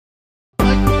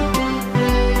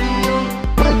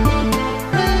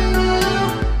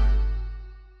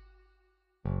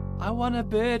want a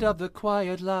bit of the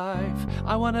quiet life.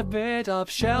 I want a bit of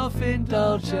shelf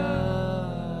indulgence.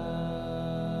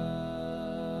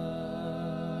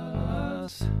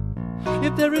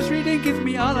 If there is reading, give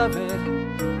me all of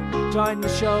it. Join the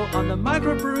show on the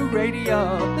Microbrew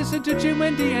Radio. Listen to Jim,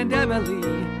 Wendy, and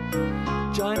Emily.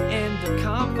 Join in the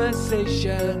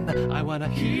conversation. I want to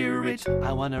hear it.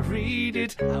 I want to read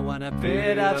it. I want a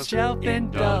bit of shelf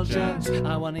indulgence.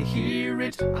 I want to hear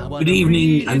it. I want Good to evening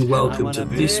read and it. welcome to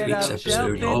this bit week's of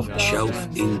episode of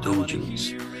Shelf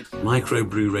Indulgence,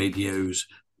 Microbrew Radio's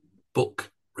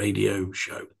book radio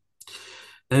show.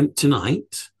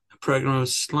 Tonight, a programme of a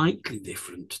slightly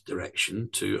different direction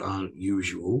to our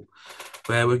usual,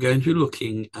 where we're going to be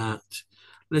looking at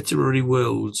literary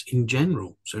worlds in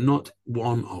general. So not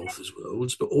one author's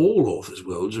worlds, but all authors'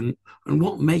 worlds, and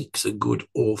what makes a good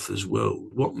author's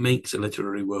world, what makes a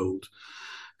literary world.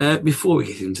 Before we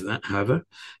get into that, however,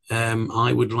 I'm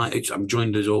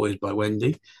joined as always by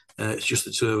Wendy. It's just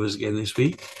the two of us again this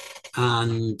week.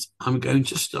 And I'm going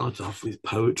to start off with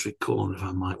Poetry Corner, if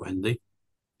I might, Wendy.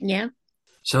 Yeah.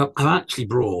 So I've actually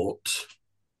brought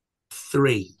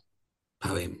 3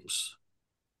 poems.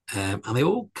 And they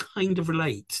all kind of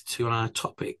relate to our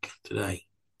topic today.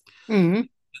 Mm.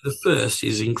 The first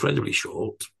is incredibly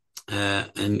short,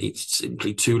 and it's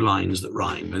simply 2 lines that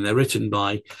rhyme, and they're written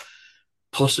by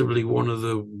possibly one of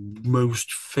the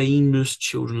most famous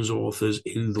children's authors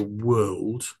in the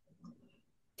world,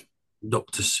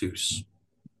 Dr. Seuss.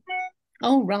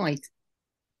 Oh, right.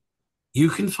 You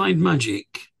can find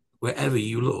magic wherever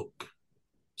you look.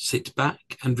 Sit back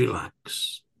and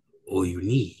relax. All you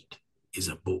need is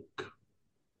a book.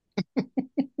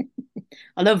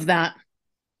 I love that.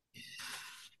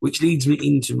 Which leads me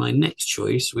into my next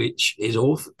choice, which is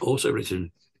also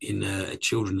written in a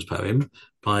children's poem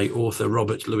by author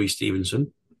Robert Louis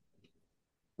Stevenson.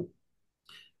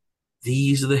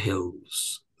 These are the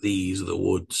hills, these are the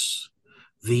woods,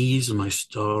 these are my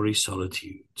starry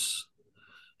solitudes,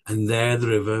 and there the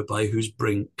river by whose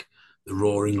brink the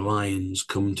roaring lions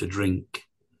come to drink.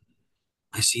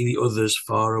 I see the others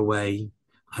far away,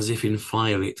 as if in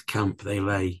firelit camp they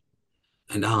lay,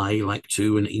 and I, like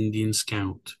to an Indian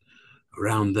scout,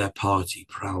 around their party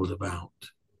prowled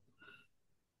about.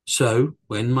 So,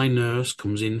 when my nurse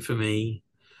comes in for me,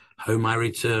 home I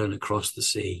return across the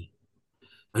sea,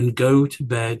 and go to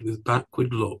bed with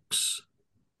backward looks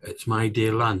at my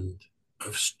dear land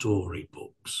of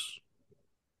storybooks.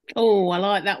 Oh, I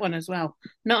like that one as well.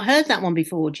 Not heard that one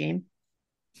before, Jim.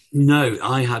 No,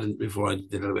 I hadn't before I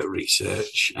did a little bit of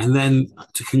research. And then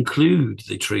to conclude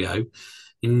the trio,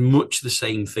 in much the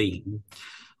same theme,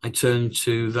 I turned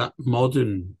to that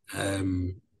modern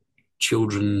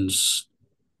children's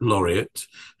laureate,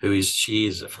 she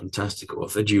is a fantastic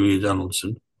author, Julia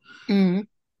Donaldson. Mm.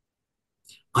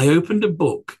 I opened a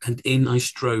book and in I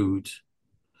strode.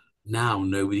 Now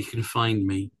nobody can find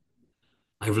me.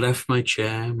 I've left my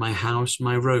chair, my house,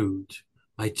 my road,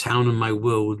 my town and my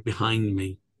world behind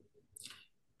me.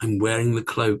 I'm wearing the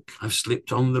cloak, I've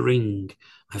slipped on the ring,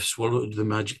 I've swallowed the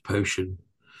magic potion.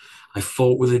 I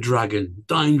fought with a dragon,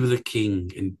 dined with a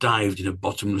king, and dived in a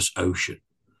bottomless ocean.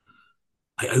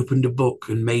 I opened a book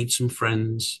and made some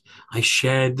friends. I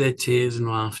shared their tears and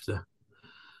laughter,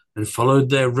 and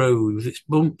followed their road with its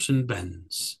bumps and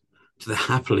bends to the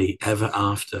happily ever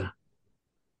after.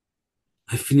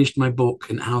 I finished my book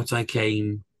and out I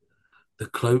came. The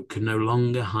cloak can no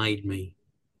longer hide me.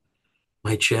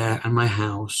 My chair and my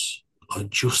house are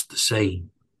just the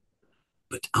same,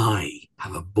 but I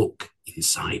have a book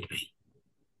inside me.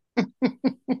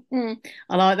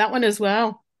 I like that one as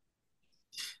well.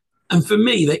 And for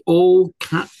me, they all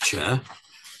capture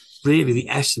really the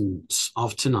essence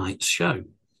of tonight's show.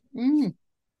 Mm.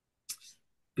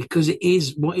 Because it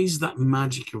is, what is that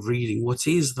magic of reading? What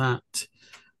is that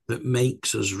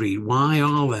makes us read? Why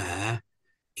are there,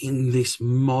 in this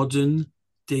modern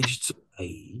digital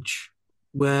age,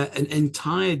 where an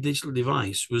entire digital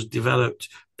device was developed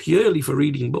purely for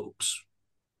reading books,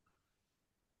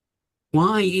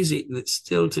 why is it that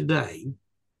still today,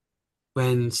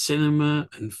 when cinema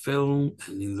and film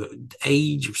and in the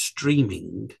age of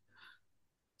streaming,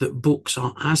 that books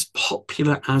are as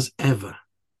popular as ever?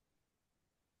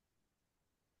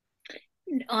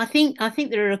 I think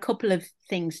there are a couple of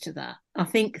things to that. I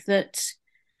think they're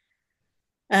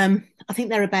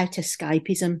about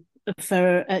escapism.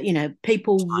 For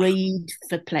people read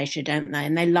for pleasure, don't they?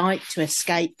 And they like to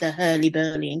escape the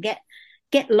hurly-burly and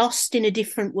get lost in a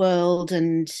different world.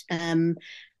 And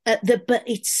but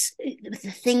it's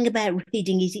the thing about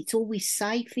reading is it's always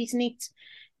safe, isn't it?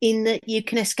 In that you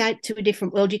can escape to a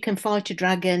different world, you can fight a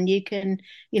dragon, you can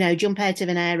jump out of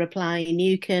an aeroplane,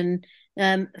 you can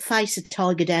face a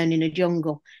tiger down in a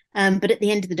jungle. But at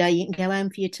the end of the day, you can go home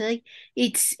for your tea.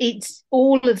 It's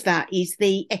all of that is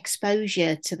the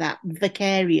exposure to that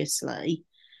vicariously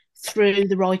through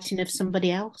the writing of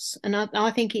somebody else. And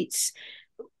I think it's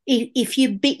if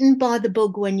you're bitten by the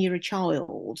bug when you're a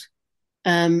child,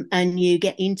 and you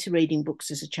get into reading books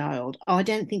as a child, I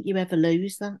don't think you ever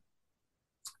lose that.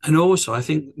 And also, I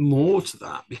think more to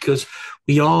that because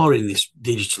we are in this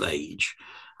digital age,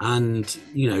 and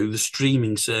the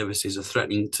streaming services are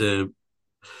threatening to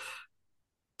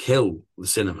kill the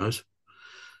cinemas.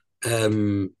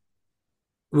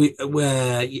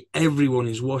 Where everyone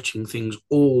is watching things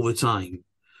all the time,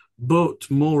 but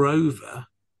moreover,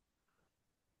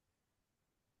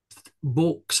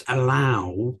 books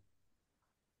allow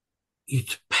you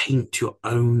to paint your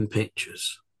own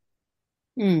pictures.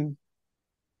 Mm.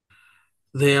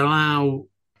 They allow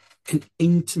an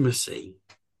intimacy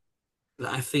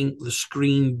that I think the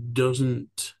screen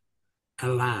doesn't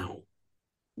allow.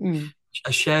 Mm.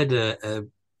 I shared a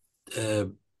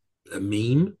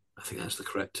meme, I think that's the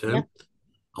correct term, Yeah.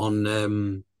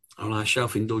 on our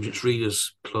Shelf Indulgence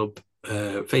Readers Club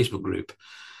Facebook group.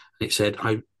 And it said,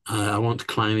 I want to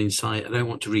climb inside. I don't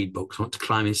want to read books. I want to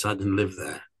climb inside and live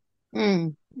there.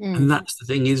 Mm. Mm. And that's the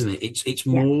thing, isn't it? It's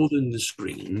Yeah. more than the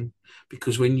screen,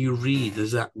 because when you read,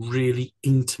 there's that really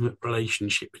intimate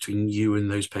relationship between you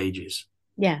and those pages.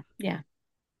 Yeah, yeah,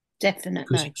 Because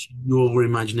definitely. it's your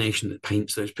imagination that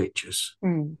paints those pictures.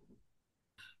 Mm.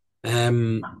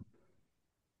 And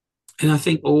I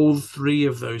think all three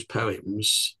of those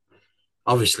poems,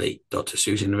 obviously Dr.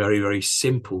 Seuss in very, very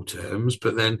simple terms,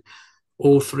 but then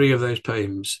all three of those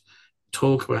poems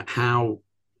talk about how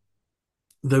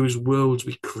those worlds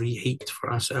we create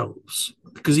for ourselves.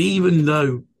 Because even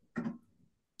though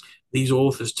these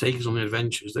authors take us on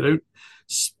adventures, they don't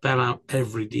spell out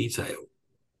every detail.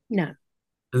 No.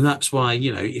 And that's why,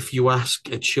 if you ask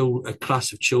a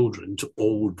class of children to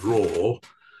all draw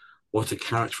what a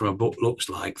character from a book looks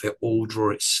like, they all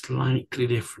draw it slightly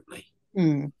differently.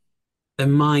 Mm. There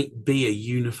might be a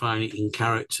unifying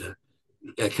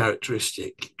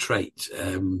characteristic trait.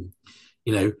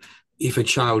 If a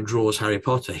child draws Harry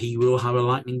Potter, he will have a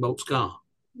lightning bolt scar.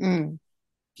 Mm.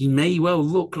 He may well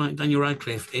look like Daniel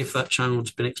Radcliffe if that child's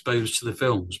been exposed to the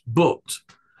films. But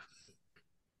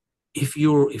if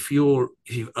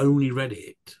you've only read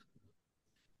it,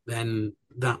 then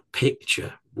that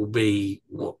picture will be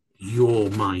what your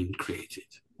mind created.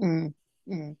 Mm.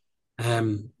 Mm.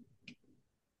 And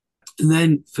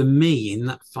then for me, in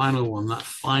that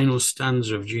final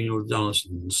stanza of Junior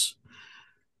Donaldson's,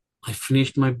 I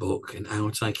finished my book and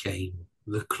out I came.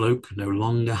 The cloak no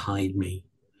longer hide me.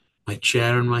 My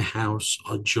chair and my house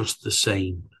are just the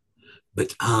same,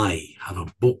 but I have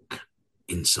a book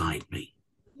inside me.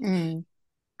 Mm.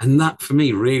 And that for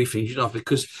me really finished it off,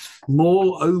 because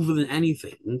more over than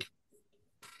anything,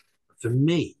 for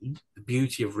me, the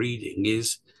beauty of reading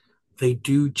is they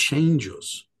do change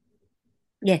us.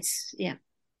 Yes, yeah.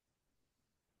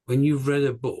 When you've read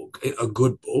a book, a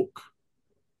good book,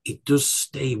 it does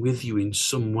stay with you in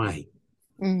some way.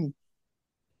 Mm.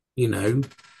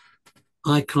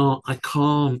 I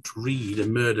can't read a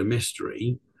murder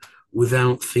mystery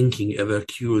without thinking of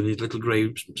Hercule and his little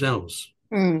grey cells.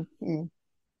 Mm. Mm.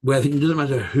 Where it doesn't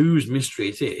matter whose mystery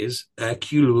it is,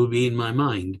 Hercule will be in my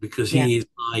mind because he is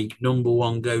my number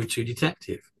one go-to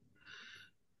detective.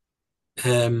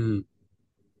 And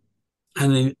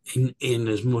in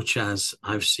as much as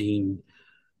I've seen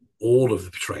all of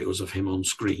the portrayals of him on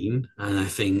screen, and I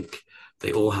think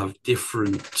they all have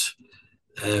different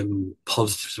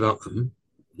positives about them,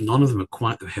 none of them are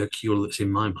quite the Hercule that's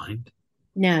in my mind.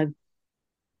 No.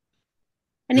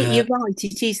 And you're right,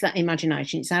 it is that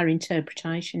imagination, it's our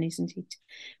interpretation, isn't it?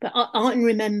 But I can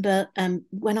remember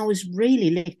when I was really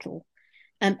little,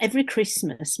 every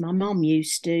Christmas, my mum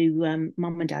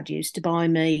and dad used to buy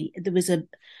me, there was a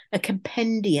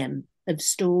compendium of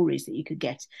stories that you could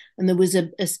get. And there was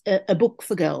a book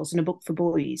for girls and a book for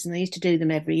boys, and they used to do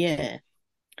them every year.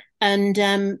 And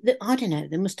I don't know,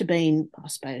 there must have been, I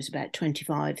suppose, about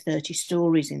 25, 30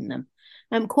 stories in them.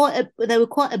 They were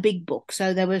quite a big book,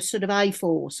 so they were sort of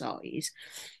A4 size.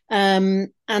 And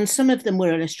some of them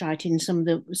were illustrated, and some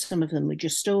of them were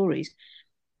just stories.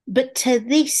 But to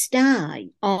this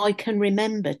day, I can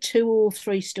remember 2 or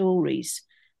 3 stories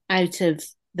out of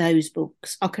those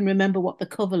books. I can remember what the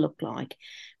cover looked like.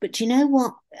 But do you know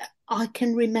what? I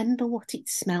can remember what it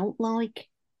smelled like.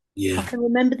 Yeah. I can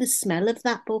remember the smell of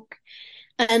that book.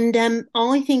 And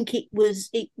I think it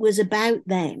was about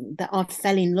then that I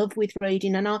fell in love with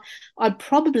reading. And I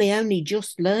probably only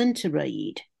just learned to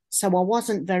read, so I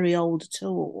wasn't very old at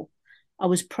all. I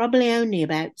was probably only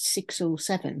about 6 or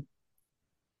 7.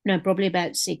 No, probably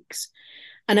about 6.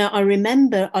 And I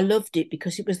remember I loved it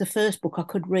because it was the first book I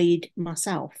could read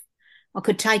myself. I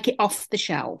could take it off the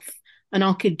shelf and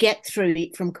I could get through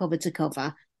it from cover to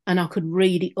cover and I could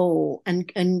read it all,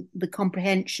 and the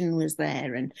comprehension was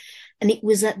there, and it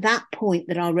was at that point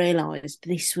that I realised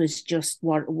this was just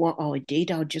what I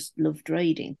did. I just loved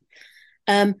reading.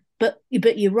 But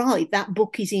you're right, that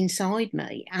book is inside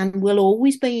me and will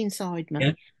always be inside me.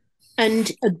 Yeah.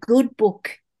 And a good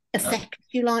book affects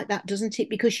you like that, doesn't it?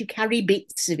 Because you carry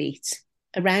bits of it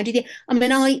around you. I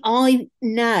mean, I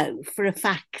know for a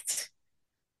fact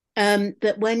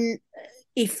that when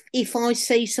if I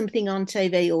see something on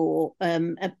TV or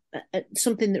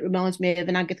something that reminds me of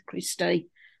an Agatha Christie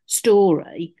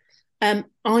story, I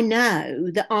know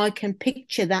that I can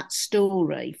picture that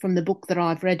story from the book that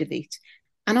I've read of it,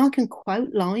 and I can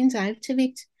quote lines out of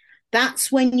it.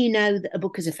 That's when you know that a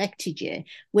book has affected you,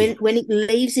 when it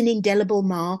leaves an indelible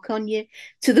mark on you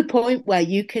to the point where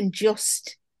you can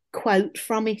just quote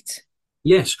from it.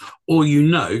 Yes, or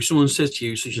someone says to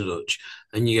you such and such,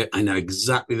 and you go, I know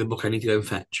exactly the book I need to go and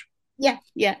fetch. Yeah,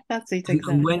 that's it,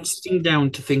 exactly. And when sitting down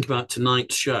to think about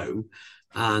tonight's show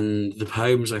and the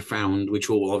poems I found, which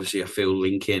all obviously I feel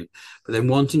link in, but then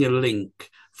wanting a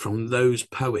link from those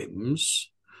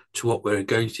poems to what we're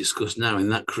going to discuss now in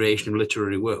that creation of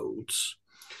literary worlds,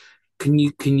 can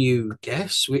you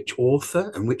guess which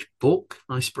author and which book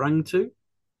I sprang to?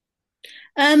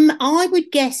 I would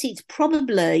guess it's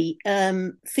probably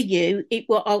for you.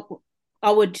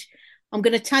 I'm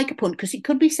going to take a punt because it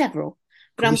could be several,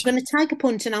 but I'm going to take a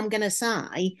punt and I'm going to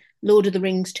say Lord of the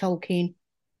Rings, Tolkien.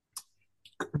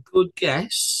 Good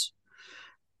guess,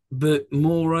 but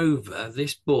moreover,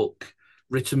 this book,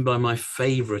 written by my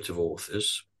favourite of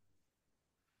authors,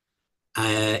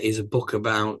 is a book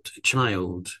about a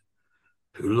child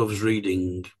who loves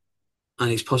reading,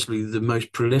 and is possibly the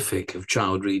most prolific of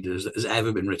child readers that has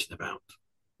ever been written about.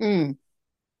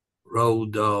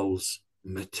 Roald Dahl's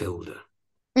Matilda.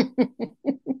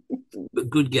 But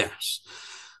good guess.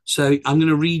 So I'm going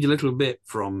to read a little bit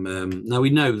from. Now we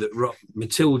know that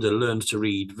Matilda learns to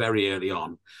read very early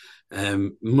on,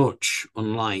 much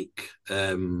unlike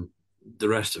the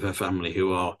rest of her family,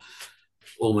 who are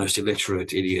almost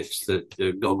illiterate idiots that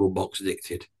are goggle box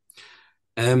addicted.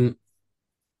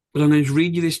 But I'm going to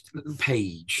read you this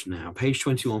page now, page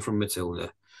 21 from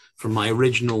Matilda, from my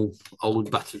original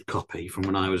old battered copy from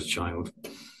when I was a child.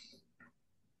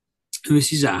 And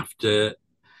this is after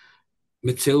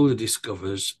Matilda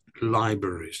discovers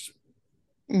libraries.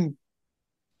 And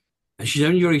she's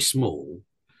only very small.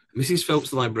 Mrs.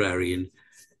 Phelps, the librarian,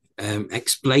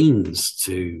 explains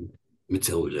to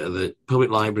Matilda that public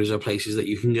libraries are places that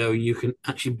you can go and you can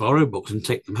actually borrow books and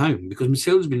take them home, because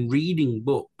Matilda's been reading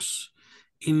books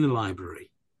in the library,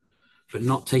 but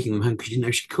not taking them home because she didn't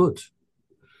know she could.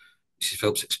 Mrs.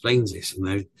 Phelps explains this,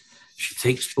 and she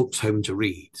takes books home to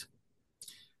read.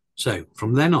 So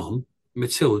from then on,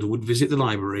 Matilda would visit the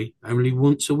library only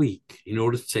once a week in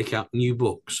order to take out new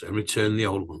books and return the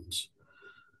old ones.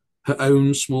 Her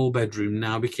own small bedroom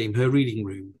now became her reading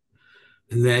room,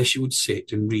 and there she would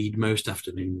sit and read most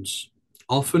afternoons,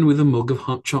 often with a mug of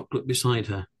hot chocolate beside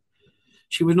her.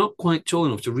 She was not quite tall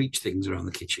enough to reach things around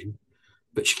the kitchen,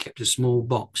 but she kept a small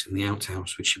box in the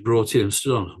outhouse which she brought in and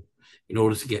stood on in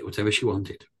order to get whatever she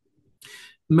wanted.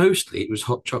 Mostly it was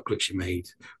hot chocolate she made,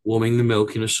 warming the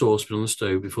milk in a saucepan on the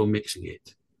stove before mixing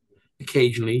it.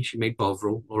 Occasionally she made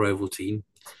Bovril or Ovaltine.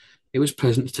 It was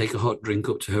pleasant to take a hot drink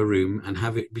up to her room and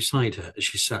have it beside her as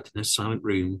she sat in her silent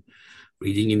room,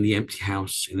 reading in the empty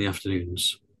house in the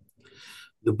afternoons.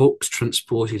 The books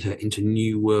transported her into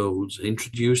new worlds and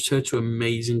introduced her to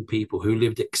amazing people who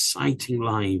lived exciting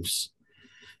lives.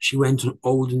 She went on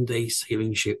olden day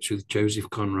sailing ships with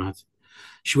Joseph Conrad.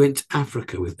 She went to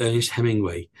Africa with Ernest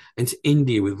Hemingway and to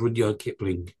India with Rudyard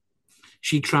Kipling.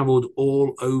 She travelled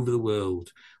all over the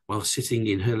world while sitting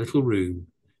in her little room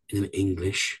in an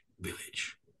English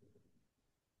village.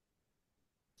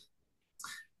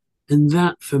 And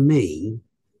that, for me,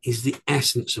 is the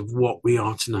essence of what we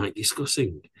are tonight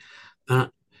discussing,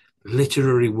 that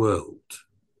literary world.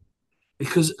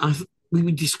 Because we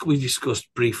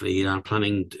discussed briefly in our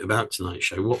planning about tonight's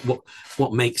show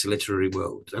what makes a literary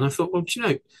world. And I thought, well,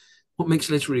 what makes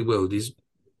a literary world is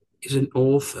an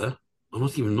author, or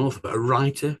not even an author, but a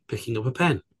writer picking up a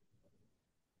pen.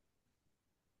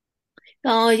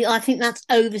 I think that's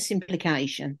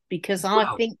oversimplification, because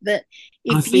I think that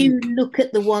if you look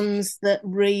at the ones that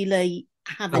really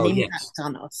have an impact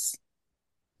on us.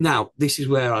 Now, this is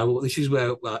where I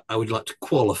would like to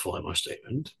qualify my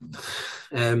statement.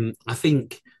 I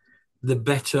think the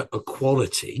better a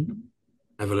quality,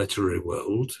 of a literary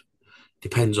world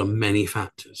depends on many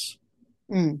factors.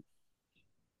 Mm.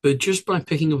 But just by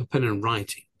picking up a pen and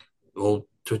writing, or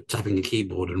tapping a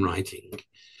keyboard and writing,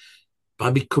 by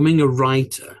becoming a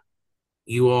writer,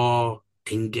 you are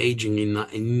engaging in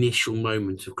that initial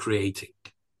moment of creating.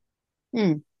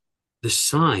 Mm. The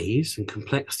size and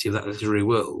complexity of that literary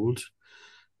world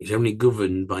is only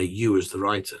governed by you as the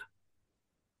writer.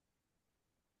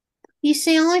 You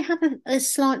see, I have a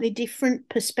slightly different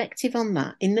perspective on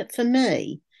that, in that for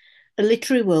me, a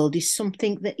literary world is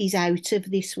something that is out of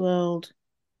this world.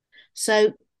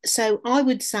 So, so I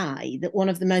would say that one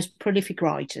of the most prolific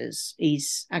writers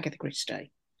is Agatha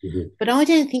Christie, Mm-hmm. but I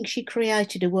don't think she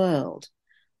created a world.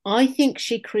 I think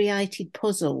she created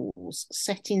puzzles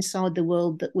set inside the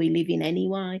world that we live in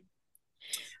anyway.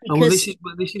 Oh, well, Because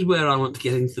this is where I want to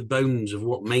get into the bones of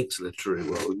what makes a literary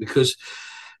world, because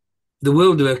the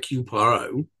world of Hercule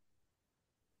Poirot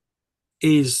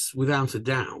is, without a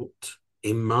doubt,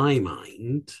 in my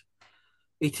mind,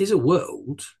 it is a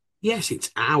world. Yes, it's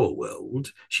our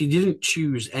world. She didn't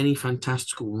choose any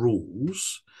fantastical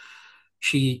rules.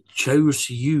 She chose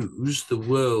to use the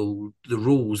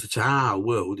rules that our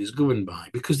world is governed by,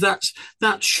 because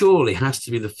that surely has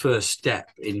to be the first step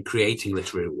in creating a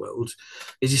literary world,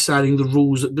 is deciding the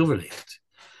rules that govern it.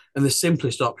 And the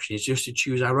simplest option is just to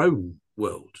choose our own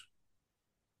world.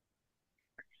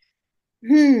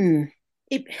 Hmm.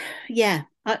 It, yeah,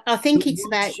 I think But it's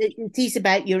about once, it is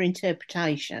about your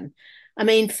interpretation. I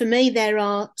mean, for me, there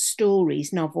are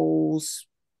stories, novels,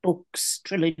 books,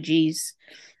 trilogies,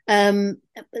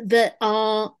 that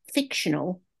are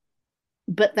fictional,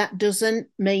 but that doesn't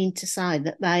mean to say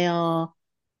that they are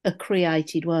a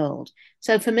created world.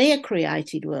 So for me, a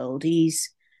created world is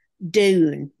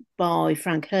Dune by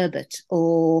Frank Herbert,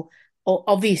 or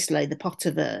obviously the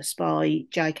Potterverse by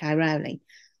J.K. Rowling,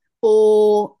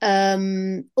 or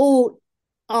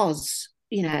Oz,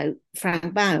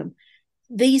 Frank Baum.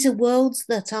 These are worlds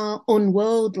that are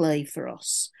unworldly for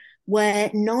us,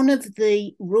 where none of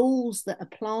the rules that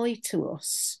apply to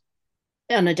us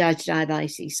on a day-to-day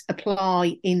basis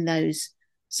apply in those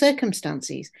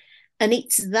circumstances. And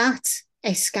it's that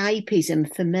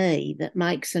escapism for me that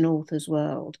makes an author's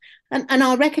world. And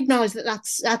I recognise that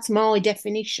that's my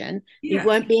definition. It yeah.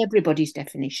 won't be everybody's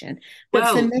definition, but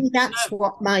for Well, me, that's no.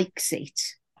 what makes it.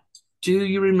 Do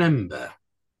you remember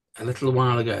a little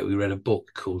while ago we read a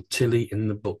book called Tilly and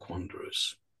the Book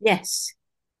Wanderers? Yes.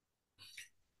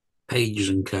 Pages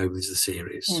and Co. is the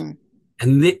series. Mm.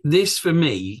 And this, for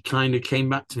me, kind of came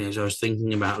back to me as I was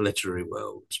thinking about literary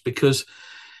worlds, because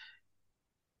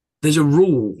there's a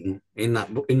rule in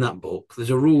that book. There's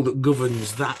a rule that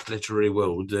governs that literary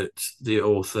world that the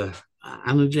author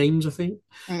Anna James, I think,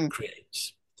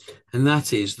 creates, and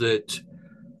that is that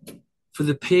for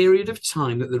the period of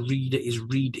time that the reader is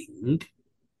reading,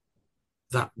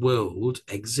 that world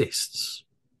exists.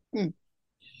 Mm.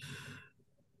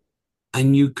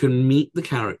 And you can meet the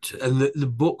character. And the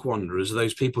book wanderers are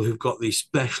those people who've got this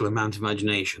special amount of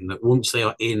imagination that once they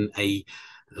are in a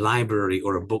library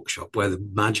or a bookshop where the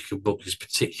magic of books is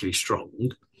particularly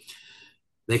strong,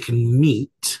 they can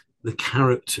meet the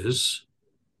characters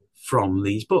from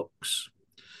these books.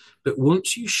 But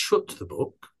once you shut the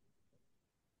book,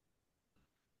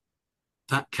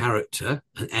 that character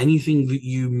and anything that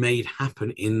you made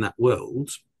happen in that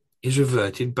world is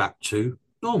reverted back to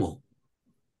normal.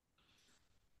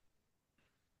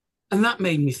 And that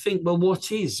made me think, well,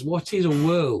 what is a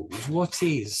world? What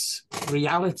is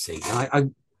reality?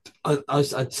 And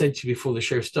I'd said to you before the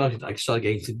show started, I started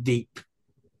getting into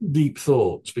deep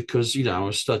thoughts, because, I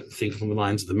was starting to think from the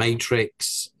lines of The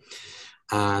Matrix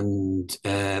and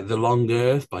The Long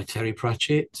Earth by Terry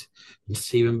Pratchett and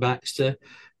Stephen Baxter.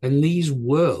 And these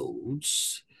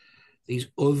worlds, these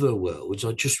other worlds,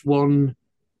 are just one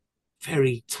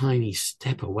very tiny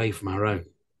step away from our own.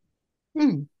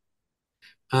 Mm.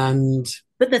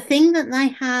 But the thing that they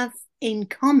have in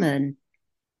common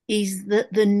is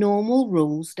that the normal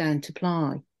rules don't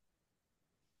apply.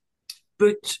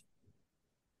 But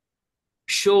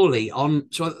surely in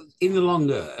The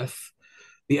Long Earth,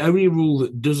 the only rule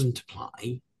that doesn't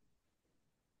apply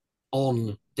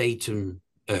on datum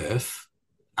Earth,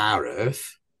 our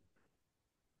Earth,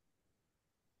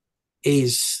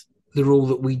 is the rule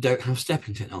that we don't have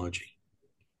stepping technology.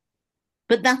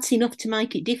 But that's enough to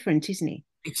make it different, isn't it?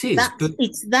 It is.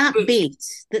 It's that bit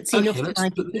that's enough to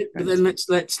make it different. But then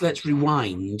let's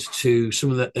rewind to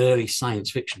some of the early science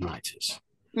fiction writers.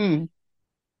 Mm.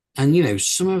 And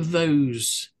some of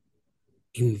those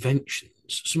inventions,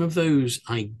 some of those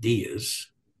ideas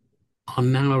are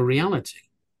now a reality.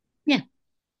 Yeah.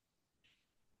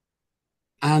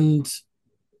 And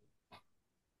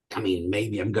I mean,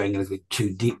 maybe I'm going a little bit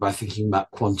too deep by thinking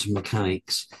about quantum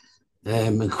mechanics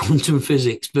and quantum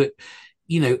physics, but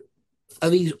are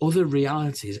these other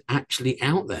realities actually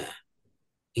out there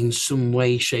in some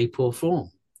way, shape, or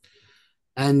form?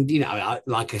 And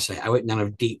like I say, I went down a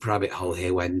deep rabbit hole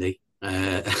here, Wendy,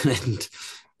 and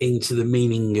into the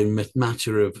meaning and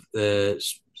matter of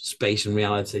space and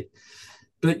reality.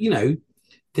 But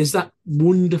there's that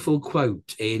wonderful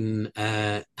quote in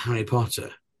Harry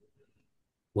Potter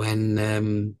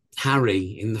when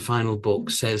Harry in the final book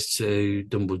says to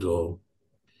Dumbledore,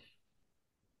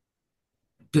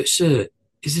 "But sir,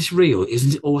 is this real?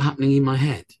 Isn't it all happening in my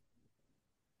head?"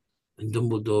 And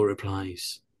Dumbledore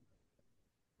replies,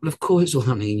 "Well, of course it's all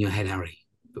happening in your head, Harry.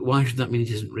 But why should that mean it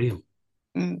isn't real?"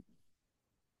 Mm.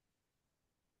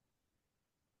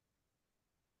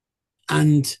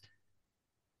 And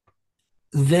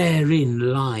therein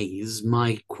lies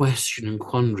my question and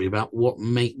quandary about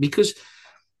because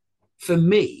for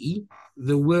me,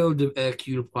 the world of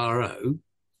Hercule Poirot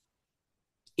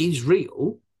is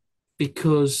real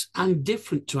because and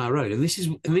different to our own. And this is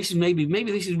maybe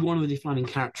this is one of the defining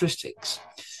characteristics.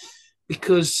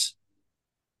 Because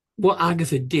what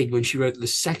Agatha did when she wrote the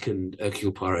second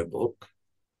Hercule Poirot book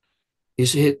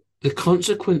is the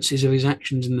consequences of his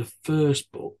actions in the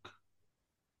first book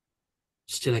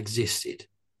still existed.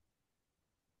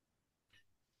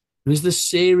 And as the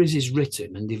series is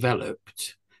written and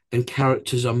developed and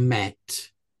characters are met,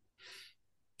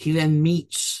 he then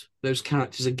meets those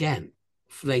characters again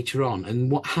later on. And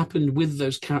what happened with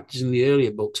those characters in the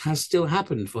earlier books has still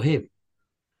happened for him.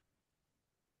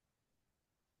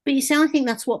 But you see, I think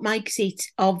that's what makes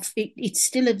it's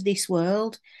still of this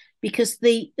world, because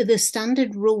the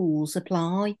standard rules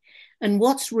apply. And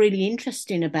what's really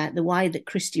interesting about the way that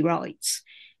Christie writes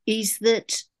is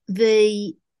that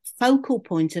the focal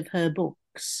point of her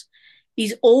books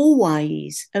is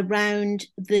always around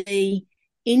the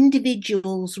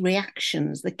individual's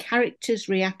reactions, the character's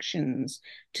reactions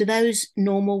to those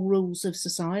normal rules of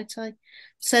society.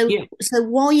 So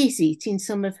why is it in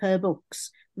some of her books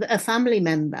that a family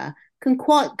member can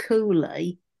quite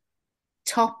coolly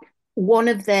top one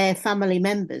of their family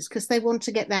members because they want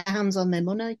to get their hands on their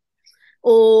money?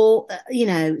 Or,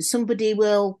 somebody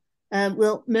will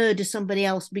murder somebody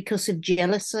else because of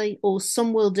jealousy, or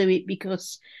some will do it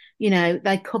because,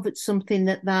 they covet something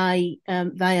that they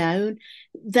own.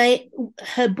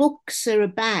 Her books are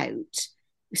about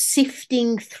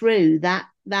sifting through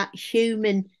that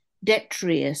human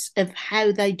detritus of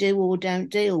how they do or don't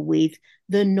deal with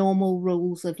the normal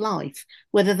rules of life,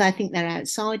 whether they think they're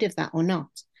outside of that or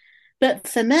not. But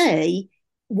for me,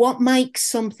 what makes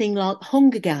something like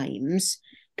Hunger Games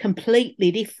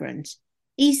completely different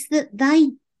is that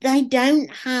they don't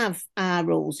have our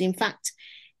rules. In fact,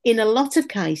 in a lot of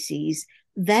cases,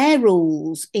 their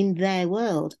rules in their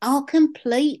world are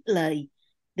completely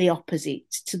the opposite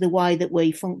to the way that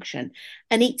we function.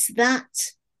 And it's that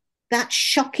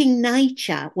shocking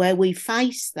nature where we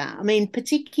face that. I mean,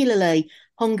 particularly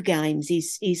Hunger Games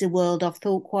is a world I've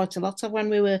thought quite a lot of when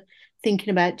we were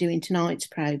thinking about doing tonight's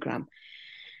programme,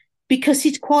 because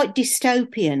it's quite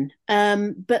dystopian.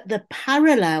 But the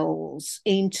parallels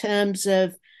in terms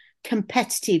of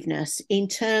competitiveness, in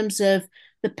terms of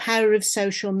the power of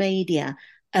social media,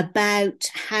 about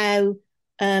how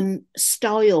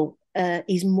style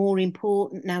is more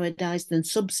important nowadays than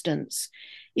substance.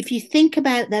 If you think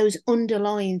about those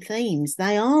underlying themes,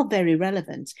 they are very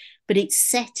relevant, but it's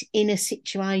set in a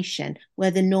situation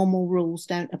where the normal rules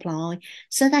don't apply.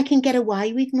 So they can get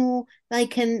away with more. They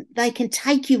can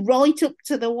take you right up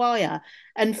to the wire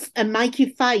and make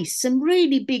you face some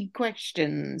really big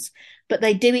questions, but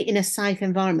they do it in a safe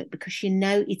environment because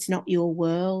it's not your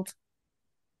world.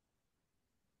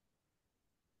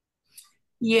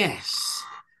 Yes.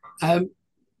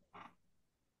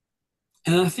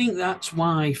 And I think that's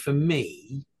why, for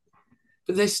me,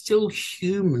 but there's still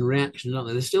human reactions, aren't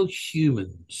there? There's still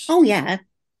humans. Oh, yeah.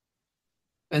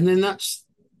 And then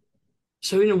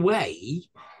so in a way,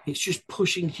 it's just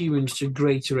pushing humans to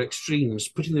greater extremes,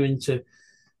 putting them into,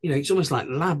 it's almost like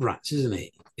lab rats, isn't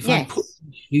it? If I put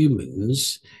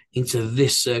humans into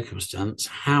this circumstance,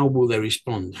 how will they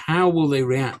respond? How will they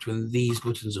react when these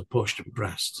buttons are pushed and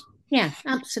pressed? Yeah,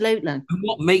 absolutely. And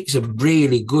what makes a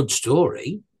really good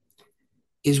story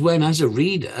is when, as a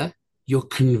reader, you're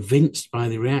convinced by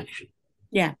the reaction.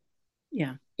 Yeah.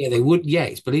 Yeah, they would. Yeah,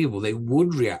 it's believable. They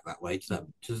would react that way to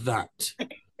that.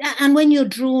 And when you're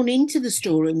drawn into the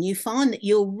story and you find that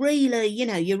you're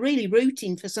really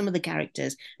rooting for some of the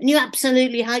characters, and you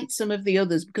absolutely hate some of the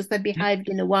others because they behaved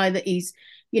in a way that is,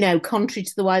 contrary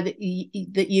to the way that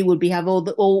you would behave,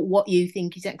 or what you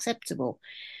think is acceptable.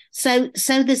 So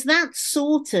there's that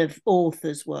sort of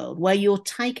author's world where you're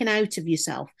taken out of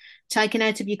yourself, taken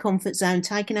out of your comfort zone,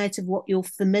 taken out of what you're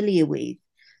familiar with,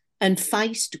 and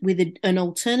faced with an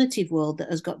alternative world that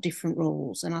has got different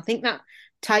rules. And I think that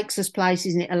takes us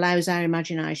places and it allows our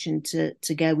imagination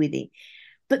to go with it.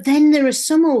 But then there are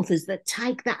some authors that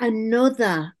take that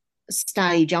another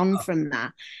stage on from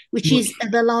that, which is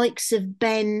the likes of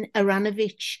Ben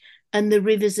Aranovich and the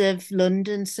Rivers of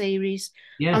London series.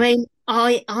 Yeah. I mean,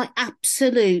 I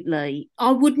absolutely,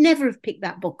 I would never have picked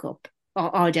that book up.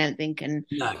 I don't think, and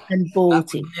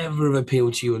bought it. Never have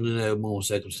appealed to you under no more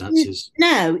circumstances.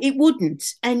 No, it wouldn't.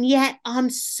 And yet I'm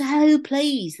so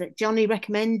pleased that Johnny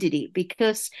recommended it,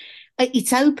 because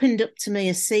it's opened up to me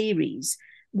a series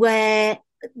where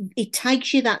it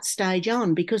takes you that stage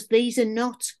on, because these are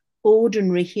not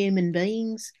ordinary human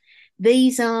beings.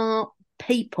 These are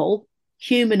people,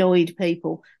 humanoid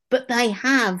people, but they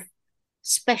have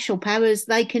special powers.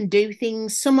 They can do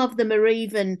things. Some of them are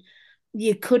even,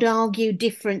 you could argue,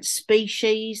 different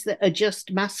species that are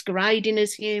just masquerading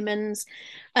as humans.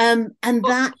 And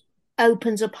that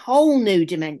opens up whole new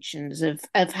dimensions of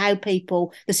how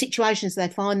people, the situations they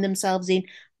find themselves in,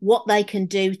 what they can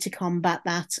do to combat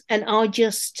that. And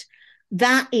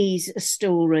that is a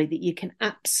story that you can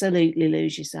absolutely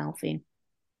lose yourself in.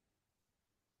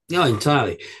 No,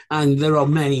 entirely. And there are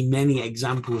many, many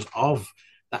examples of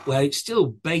that where it's still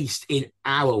based in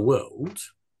our world,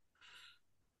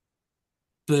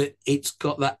 but it's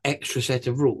got that extra set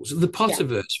of rules. The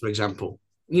Potterverse, for example,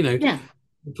 the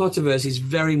Potterverse is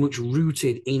very much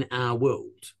rooted in our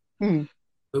world,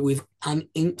 but with an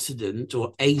incident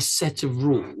or a set of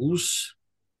rules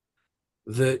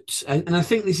that, and I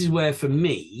think this is where, for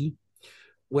me,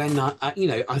 when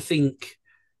I think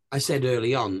I said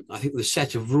early on, I think the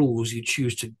set of rules you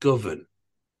choose to govern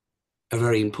are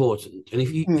very important. And if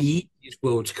the easiest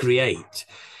world to create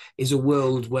is a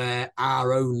world where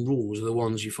our own rules are the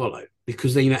ones you follow,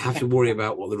 because then you don't have to worry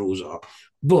about what the rules are.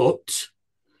 But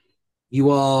you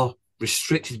are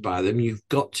restricted by them. You've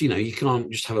got to, you can't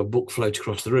just have a book float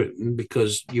across the room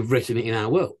because you've written it in our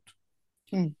world.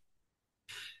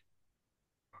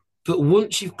 But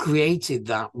once you've created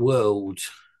that world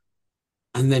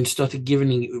and then started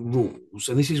giving it rules,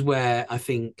 and this is where I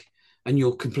think, and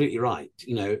you're completely right,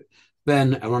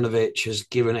 Ben Aranovich has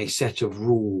given a set of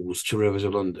rules to Rivers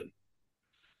of London,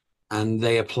 and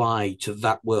they apply to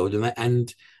that world,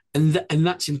 and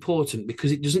that's important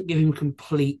because it doesn't give him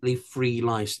completely free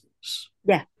license.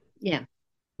 Yeah.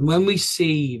 When we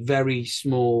see very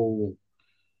small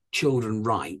children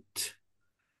write,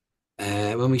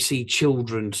 when we see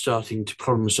children starting to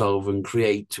problem solve and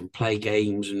create and play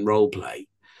games and role play,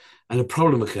 and a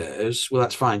problem occurs, well,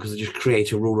 that's fine because they just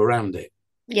create a rule around it.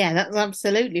 Yeah, that's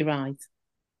absolutely right.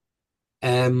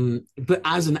 But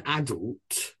as an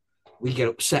adult, we get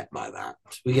upset by that.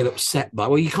 We get upset by,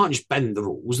 well, you can't just bend the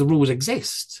rules. The rules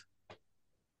exist.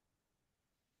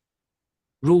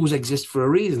 Rules exist for a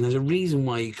reason. There's a reason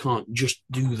why you can't just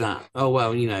do that. Oh,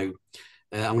 well, I'm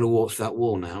going to walk through that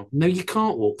wall now. No, you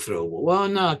can't walk through a wall. Well,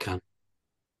 no, I can.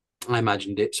 I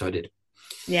imagined it, so I did.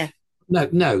 Yeah.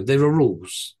 No, there are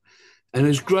rules. And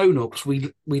as grown-ups,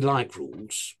 we like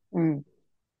rules.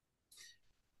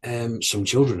 Some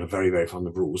children are very, very fond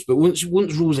of rules, but once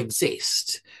rules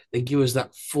exist, they give us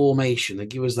that formation, they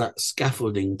give us that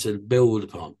scaffolding to build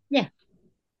upon. Yeah.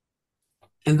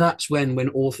 And that's when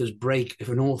authors if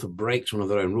an author breaks one of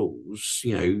their own rules,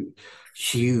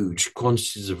 huge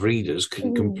quantities of readers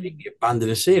can completely abandon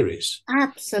a series.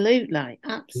 Absolutely.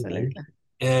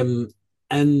 And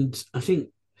I think,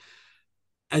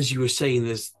 as you were saying,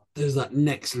 there's that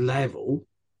next level,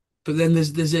 but then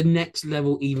there's a next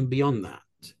level even beyond that.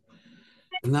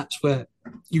 And that's where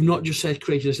you've not just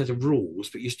created a set of rules,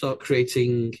 but you start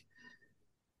creating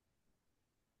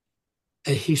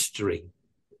a history.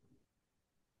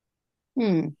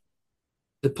 The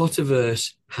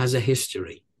Potterverse has a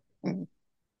history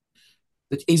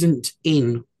that isn't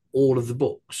in all of the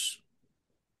books.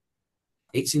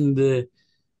 It's in the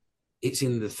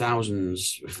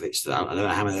thousands. I don't know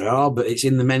how many there are, but it's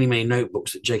in the many, many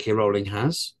notebooks that J.K. Rowling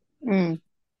has.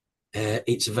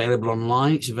 It's available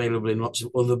online. It's available in lots of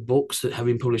other books that have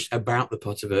been published about the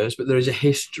Potterverse, but there is a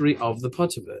history of the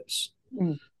Potterverse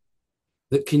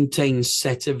that contains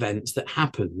set events that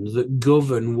happen that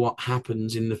govern what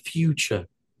happens in the future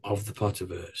of the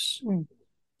Potterverse.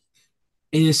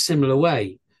 In a similar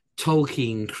way,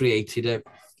 Tolkien created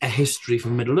a history for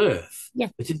Middle-earth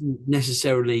that isn't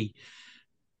necessarily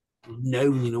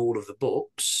known in all of the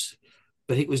books,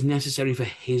 but it was necessary for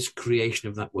his creation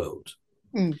of that world.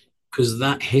 Because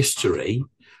that history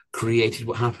created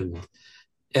what happened.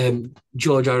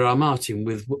 George R. R. Martin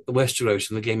with Westeros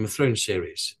and the Game of Thrones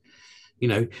series. You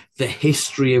know, the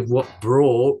history of what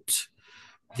brought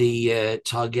the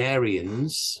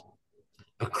Targaryens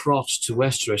across to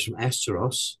Westeros from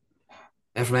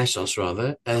Essos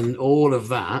rather, and all of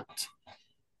that.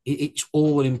 It's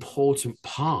all an important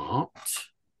part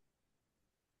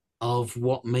of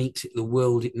what makes it the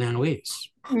world it now is.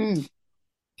 Mm.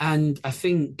 And I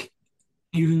think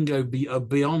you can go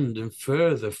beyond and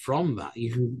further from that.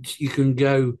 You can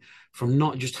go from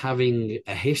not just having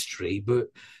a history, but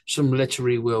some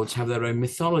literary worlds have their own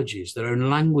mythologies, their own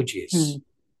languages. Mm.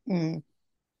 Mm.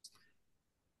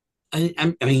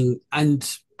 And I mean,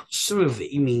 and some of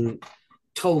it, I mean,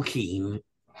 Tolkien,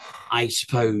 I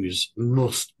suppose,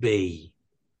 must be.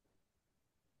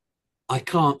 I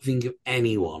can't think of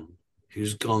anyone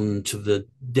who's gone to the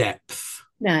depth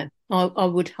No, I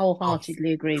would of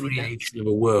wholeheartedly agree with that. creation of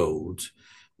a world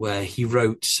where he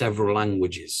wrote several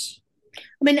languages.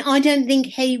 I mean, I don't think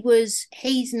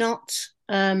he's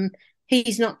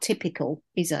not typical,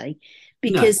 is he? No,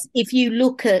 Because if you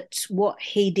look at what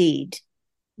he did,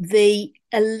 the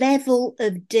a level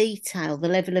of detail, the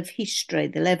level of history,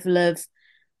 the level of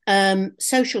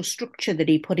social structure that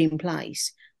he put in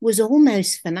place was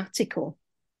almost fanatical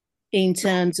in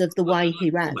terms of the way he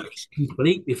wrote. almost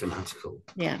completely fanatical.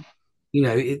 Yeah. You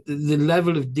know, the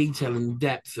level of detail and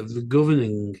depth of the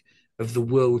governing of the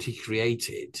world he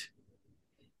created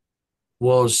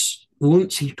was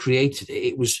once he created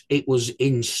it, it was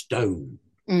in stone.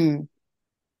 Mm.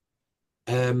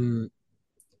 Um,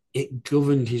 it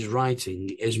governed his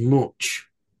writing as much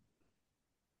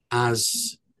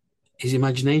as his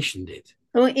imagination did.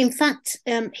 Well, in fact,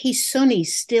 his son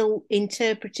is still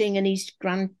interpreting, and his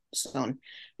grandson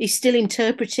is still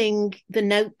interpreting the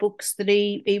notebooks that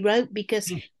he wrote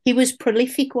because he was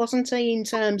prolific, wasn't he, in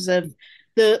terms of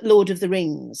the Lord of the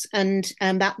Rings and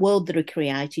that world that he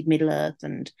created, Middle Earth,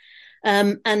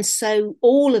 and so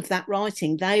all of that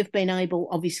writing, they've been able,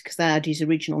 obviously, because they had his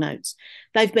original notes,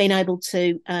 they've been able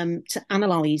to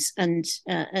analyse and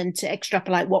to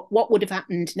extrapolate what would have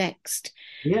happened next,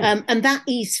 Yeah, and that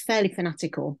is fairly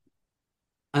fanatical.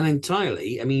 and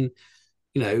entirely. I mean,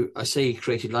 you know, I say he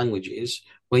created languages.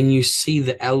 When you see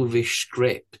the Elvish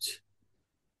script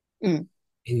Mm.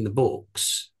 in the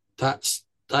books, that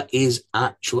is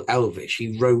actual Elvish.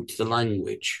 He wrote the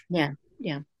language. Yeah,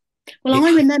 yeah. Well, It,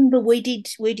 I remember we did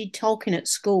Tolkien at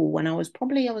school when I was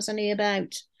only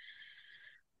about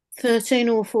 13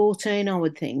 or 14, I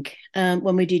would think,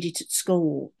 when we did it at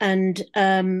school. And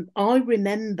I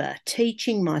remember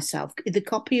teaching myself, the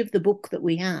copy of the book that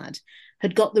we had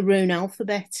got the rune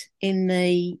alphabet in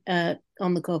the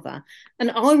on the cover.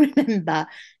 And I remember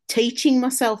teaching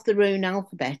myself the rune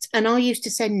alphabet, and I used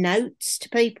to send notes to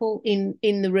people in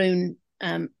the rune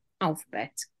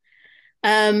alphabet.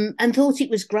 And thought it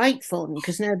was great fun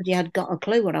because nobody had got a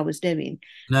clue what I was doing.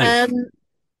 no, Um,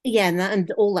 yeah,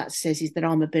 and all that says is that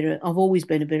I've always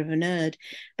been a bit of a nerd,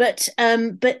 but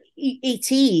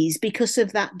it is because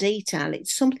of that detail.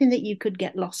 It's something that you could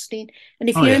get lost in, and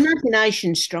if oh your yeah.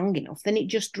 imagination's strong enough, then it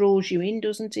just draws you in,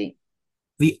 doesn't it?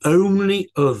 The only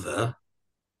other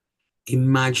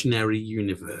imaginary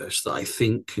universe that I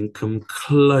think can come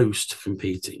close to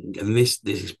competing, and this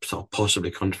is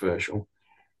possibly controversial,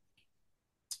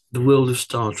 the world of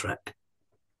Star Trek.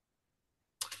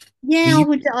 Yeah,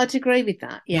 The I'd agree with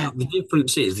that. Yeah, Now the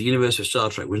difference is the universe of Star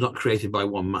Trek was not created by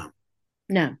one man.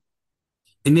 no,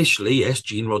 Initially, yes,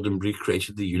 Gene Roddenberry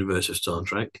created the universe of Star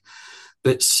Trek,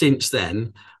 but since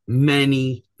then,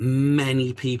 many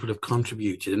people have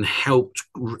contributed and helped.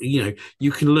 You know,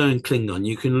 you can learn Klingon,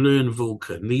 you can learn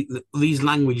Vulcan. These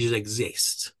languages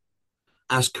exist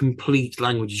as complete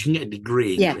languages. You can get a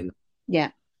degree in yeah, Klingon.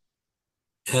 yeah,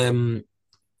 Um,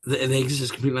 they exist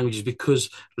as complete languages because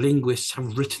linguists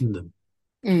have written them.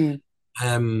 mm,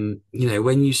 You know,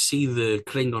 when you see the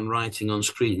Klingon writing on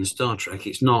screen in Star Trek,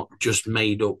 it's not just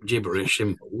made up gibberish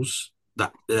symbols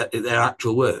that they're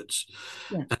actual words.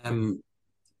 yeah, Um,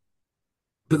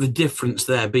 but the difference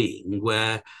there being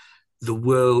where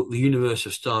the universe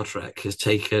of Star Trek has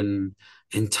taken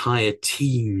entire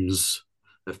teams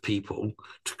of people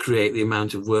to create the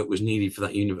amount of work was needed for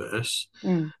that universe.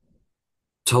 mm,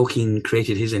 Tolkien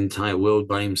created his entire world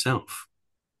by himself,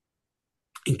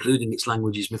 including its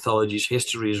languages, mythologies,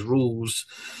 histories, rules,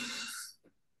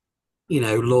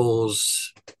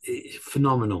 laws.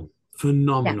 Phenomenal, yeah,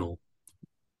 phenomenal.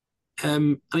 I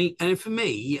mean, and for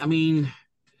me, I mean,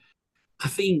 I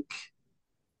think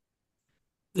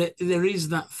that there is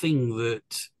that thing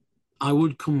that I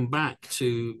would come back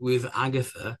to with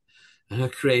Agatha and her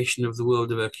creation of the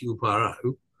world of Hercule Poirot.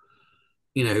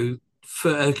 You know,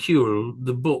 for Hercule,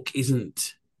 the book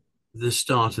isn't. the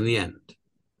start and the end,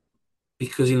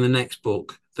 because in the next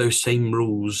book, those same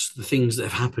rules, the things that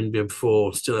have happened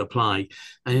before, still apply,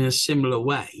 and in a similar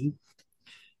way,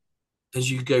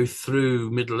 as you go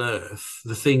through Middle Earth,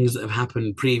 the things that have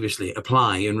happened previously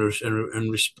apply and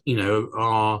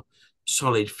are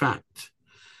solid fact.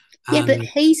 Yeah, but And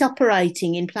he's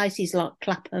operating in places like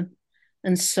Clapham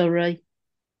and Surrey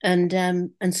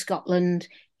and Scotland.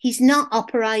 He's not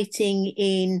operating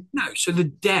in no, so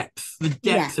the yeah.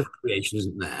 depth of creation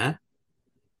isn't there.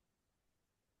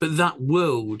 But that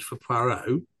world for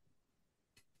Poirot,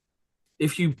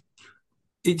 if you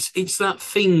it's that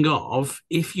thing of,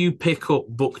 if you pick up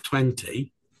book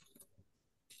 20,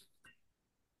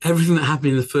 everything that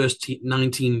happened in the first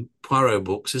 19 Poirot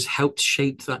books has helped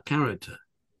shape that character.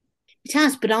 It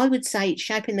has, but I would say it's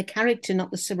shaping the character,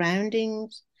 not the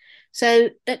surroundings. So,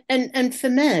 and for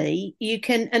me, you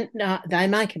can, and they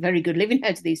make a very good living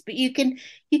out of this, but you can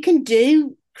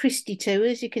do Christie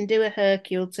tours, you can do a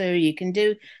Hercule tour, you can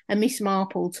do a Miss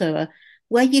Marple tour,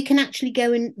 where you can actually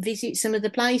go and visit some of the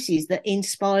places that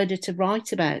inspired her to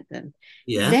write about them.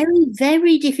 Yeah. Very,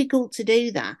 very difficult to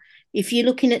do that if you're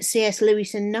looking at C.S.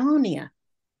 Lewis and Narnia.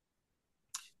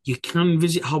 You can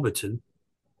visit Hobbiton.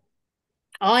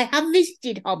 I have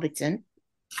visited Hobbiton.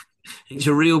 It's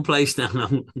a real place now.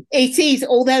 It is,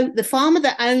 although the farmer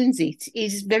that owns it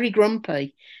is very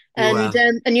grumpy, Wow.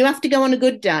 and you have to go on a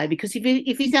good day, because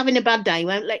if he's having a bad day, he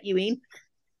won't let you in.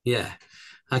 Yeah,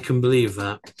 I can believe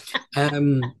that.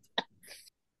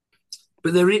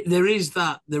 But there is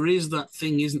that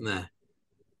thing, isn't there?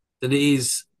 That it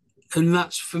is, and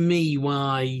that's for me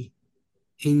why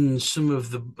in some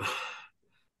of the,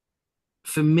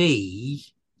 for me,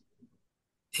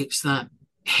 it's that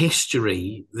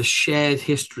history, the shared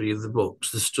history of the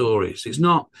books, the stories. It's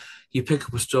not you pick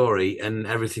up a story and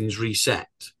everything's reset.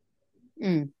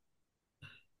 Mm.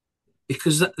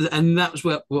 Because that was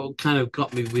what kind of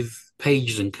got me with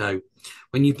Pages and Co.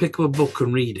 When you pick up a book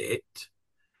and read it,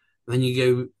 then you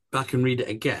go back and read it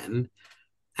again,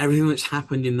 everything that's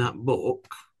happened in that book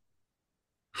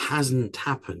hasn't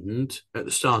happened at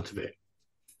the start of it.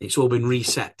 It's all been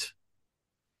reset.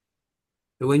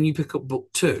 But when you pick up book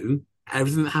 2,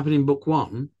 everything that happened in book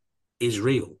 1 is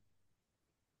real.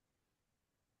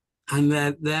 And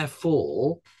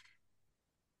therefore,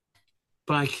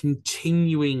 by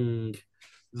continuing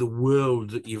the world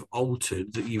that you've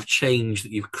altered, that you've changed,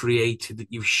 that you've created,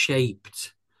 that you've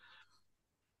shaped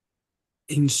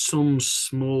in some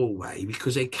small way,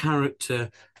 because a character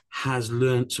has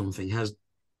learnt something, has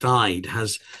died,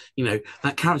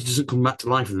 that character doesn't come back to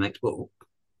life in the next book.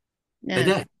 No. They're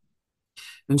dead.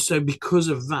 And so because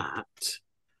of that,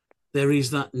 there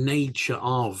is that nature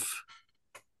of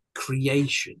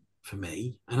creation for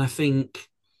me. And I think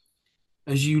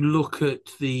as you look at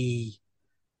the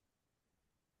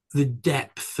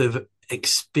depth of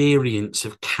experience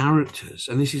of characters,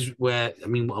 and this is where,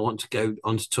 what I want to go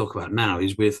on to talk about now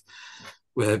is with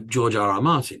George R.R.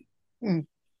 Martin. Mm.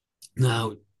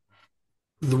 Now,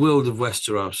 the world of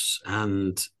Westeros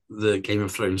and the Game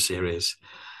of Thrones series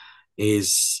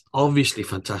is obviously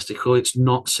fantastical. It's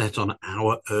not set on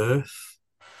our Earth.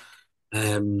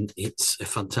 It's a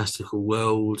fantastical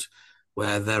world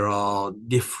where there are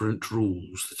different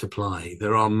rules that apply.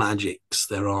 There are magics.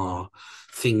 There are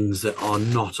things that are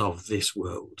not of this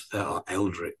world. That are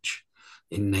eldritch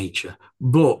in nature.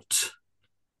 But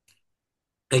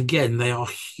again, they are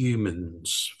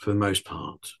humans for the most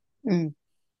part. Mm.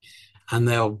 And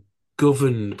they are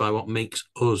governed by what makes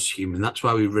us human. That's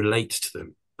why we relate to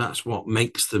them. That's what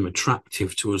makes them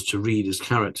attractive to us to read as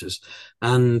characters.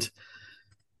 And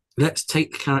let's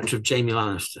take the character of Jaime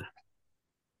Lannister.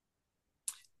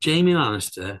 Jaime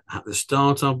Lannister, at the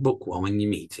start of book 1, when you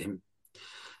meet him,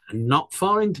 and not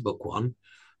far into book 1,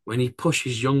 when he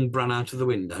pushes young Bran out of the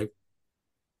window,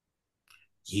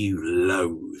 you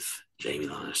loathe Jaime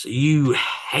Lannister. You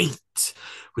hate.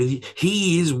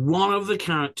 He is one of the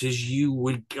characters you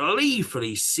would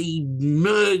gleefully see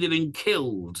murdered and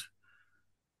killed.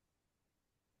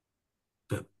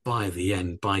 But by the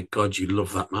end, by God, you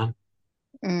love that man.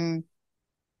 Mm.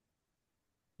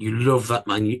 You love that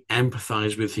man. You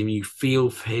empathize with him. You feel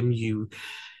for him.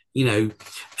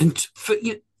 And for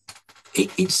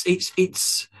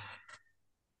it's.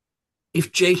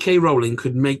 If J.K. Rowling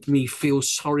could make me feel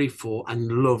sorry for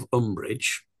and love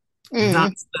Umbridge,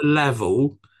 that's the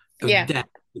level of depth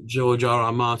that George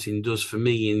R.R. Martin does for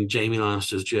me in Jaime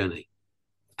Lannister's journey.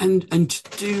 And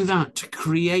to do that, to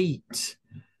create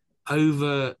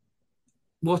over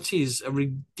what is a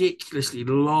ridiculously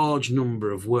large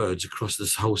number of words across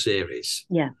this whole series,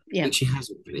 which he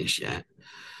hasn't finished yet.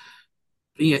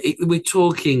 We're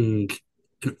talking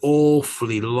an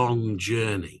awfully long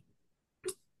journey.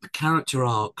 The character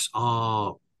arcs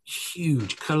are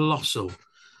huge, colossal.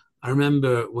 I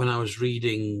remember when I was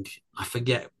reading, I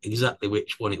forget exactly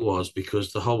which one it was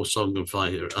because the whole Song of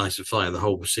Fire, Ice of Fire, the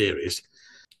whole series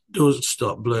does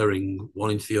start blurring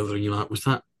one into the other, and you're like, was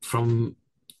that from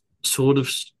Storm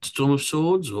of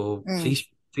Swords or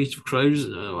Feast of Crows?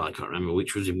 Oh, I can't remember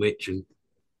which was in which.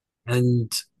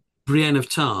 And Brienne of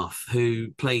Tarth,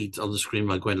 who played on the screen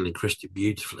by Gwendoline Christie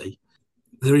beautifully,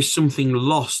 there is something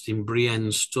lost in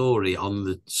Brienne's story on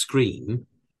the screen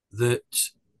that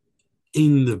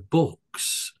in the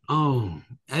books,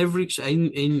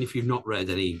 if you've not read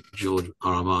any George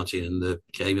R.R. Martin and the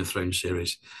Game of Thrones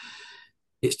series,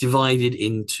 it's divided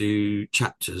into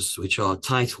chapters which are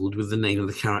titled with the name of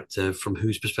the character from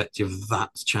whose perspective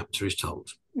that chapter is told.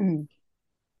 Mm.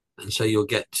 And so you'll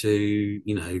get to,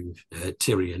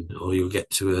 Tyrion, or you'll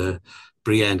get to a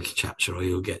Brienne chapter, or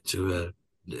you'll get to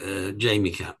a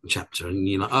Jamie chapter, and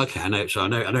you're like, okay, I know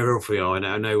where we are,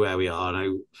 I know where we are, I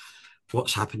know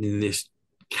what's happening in this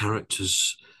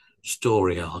character's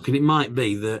story arc. And it might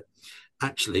be that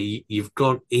actually you've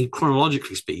got,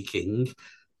 chronologically speaking,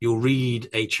 you'll read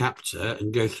a chapter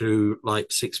and go through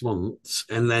like 6 months,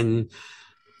 and then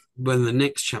when the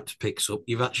next chapter picks up,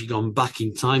 you've actually gone back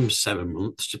in time 7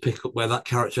 months to pick up where that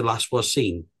character last was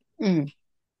seen. Mm.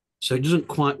 So it doesn't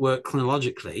quite work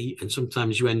chronologically, and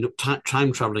sometimes you end up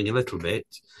time traveling a little bit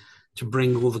to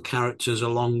bring all the characters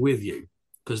along with you,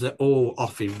 because they're all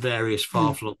off in various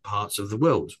far-flung parts of the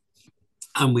world.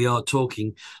 And we are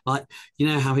talking, like, you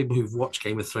know how people who've watched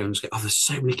Game of Thrones go, oh, there's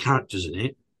so many characters in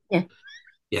it. Yeah.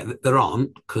 Yeah, there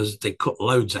aren't, because they cut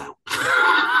loads out.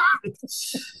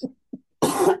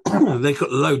 They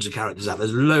cut loads of characters out.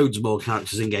 There's loads more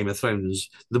characters in Game of Thrones,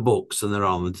 the books, than there are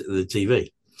on the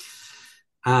TV.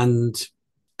 And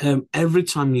every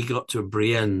time you got to a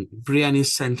Brienne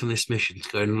is sent on this mission to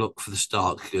go and look for the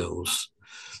Stark girls,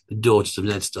 the daughters of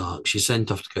Ned Stark. She's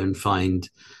sent off to go and find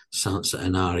Sansa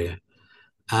and Arya.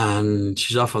 And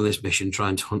she's off on this mission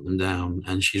trying to hunt them down.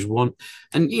 And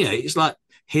it's like,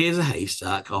 here's a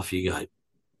haystack, off you go.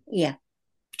 Yeah.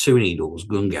 2 needles,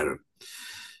 go and get them.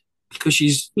 Because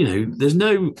she's, there's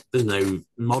no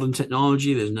modern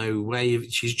technology, there's no way of,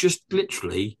 she's just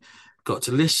literally got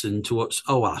to listen to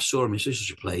I saw them in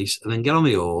such a place, and then get on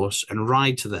the horse and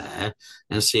ride to there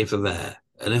and see if they're there.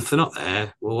 And if they're not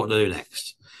there, well, what do I do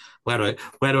next? Where do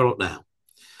I look now?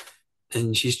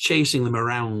 And she's chasing them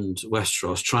around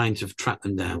Westeros, trying to track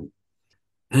them down.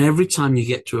 And every time you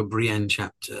get to a Brienne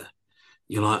chapter,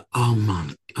 you're like, oh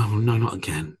man, oh no, not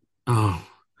again. Oh.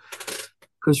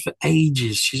 Because for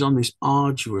ages, she's on this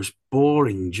arduous,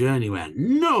 boring journey where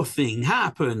nothing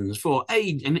happens for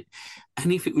ages.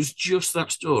 And if it was just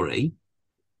that story,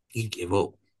 you'd give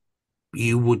up.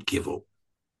 You would give up.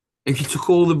 If you took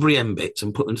all the Brienne bits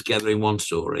and put them together in one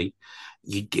story,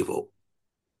 you'd give up.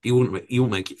 You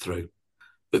wouldn't make it through.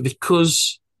 But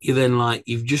because you're then like,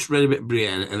 you've just read a bit of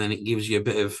Brienne, and then it gives you a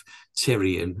bit of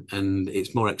Tyrion, and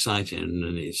it's more exciting,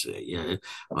 and it's,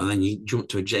 and then you jump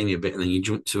to a Jamie bit, and then you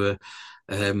jump to a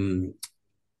Khaleesi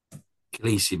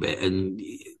bit, and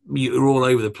you're all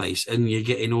over the place, and you're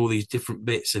getting all these different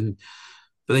bits,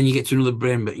 but then you get to another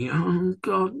Brienne bit, oh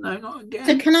God, no, not again.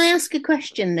 So can I ask a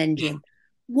question then, Jim?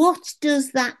 What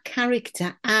does that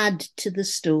character add to the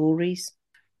stories?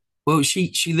 Well,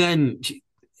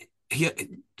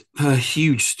 her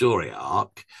huge story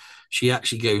arc, she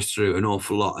actually goes through an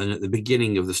awful lot, and at the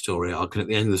beginning of the story arc and at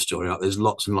the end of the story arc, there's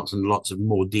lots and lots and lots of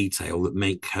more detail that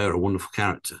make her a wonderful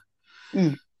character.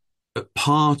 But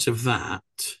part of that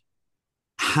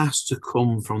has to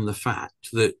come from the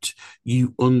fact that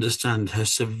you understand her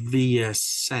severe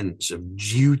sense of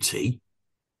duty.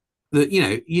 That,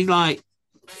 you like,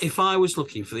 if I was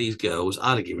looking for these girls,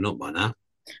 I'd have given up by now.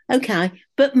 Okay,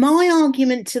 but my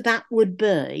argument to that would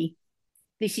be,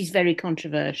 this is very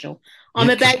controversial. I'm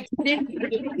about to do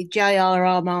with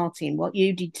J.R.R. Martin what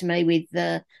you did to me with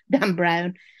Dan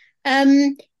Brown.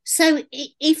 So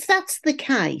if that's the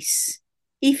case,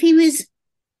 if he was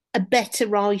a better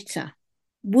writer,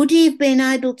 would he have been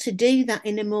able to do that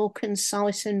in a more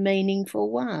concise and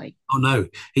meaningful way? Oh, no,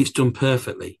 it's done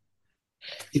perfectly.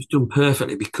 It's done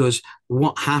perfectly, because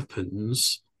what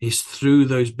happens is through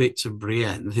those bits of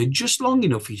Brienne, they're just long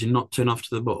enough for you to not turn off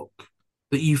to the book,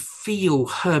 but you feel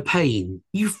her pain,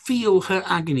 you feel her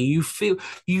agony, you feel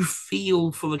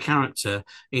for the character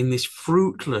in this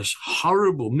fruitless,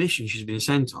 horrible mission she's been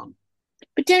sent on.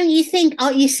 But don't you think,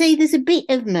 you see, there's a bit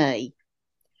of me,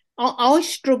 I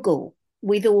struggle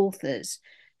with authors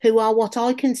who are what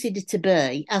I consider to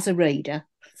be, as a reader,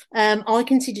 I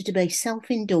consider to be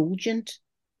self-indulgent.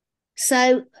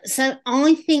 So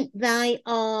I think they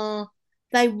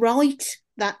write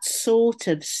that sort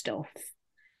of stuff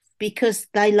because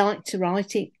they like to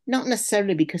write it, not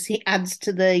necessarily because it adds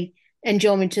to the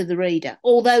enjoyment of the reader.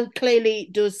 Although clearly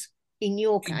it does in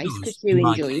your It case because does, you in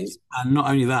my enjoy it. case. And not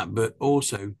only that, but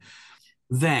also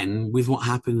then with what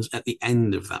happens at the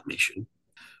end of that mission,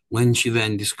 when she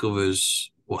then discovers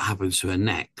what happens to her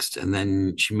next, and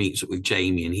then she meets up with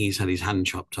Jamie and he's had his hand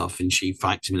chopped off and she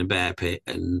fights him in a bear pit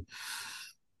and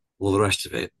all the rest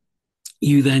of it,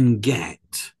 you then get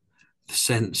the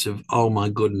sense of, oh my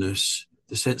goodness,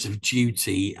 the sense of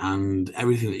duty and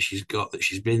everything that she's got, that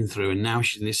she's been through, and now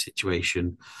she's in this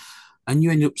situation. And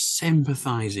you end up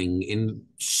sympathizing in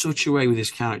such a way with this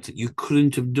character you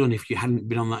couldn't have done if you hadn't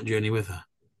been on that journey with her.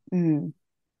 Mm.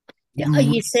 Yeah,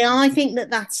 You, you see, I think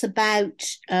that's about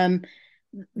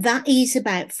that is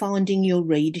about finding your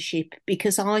readership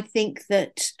because I think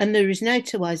that, and there is no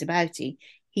two ways about it.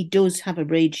 He does have a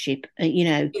readership.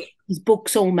 His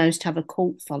books almost have a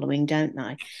cult following, don't they?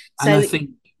 and I So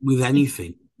think with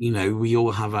anything, we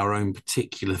all have our own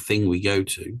particular thing we go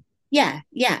to. yeah,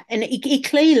 yeah, and he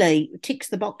clearly ticks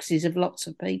the boxes of lots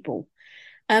of people.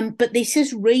 But this,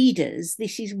 as readers,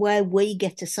 this is where we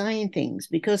get to saying things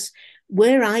because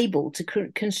we're able to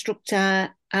construct our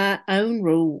own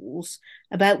rules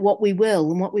about what we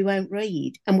will and what we won't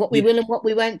read, and what we Yeah. will and what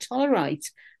we won't tolerate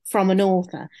from an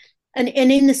author. And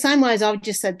in the same way as I've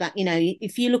just said that,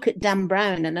 if you look at Dan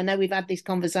Brown, and I know we've had this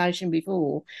conversation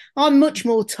before, I'm much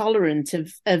more tolerant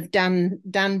of Dan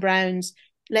Brown's,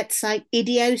 let's say,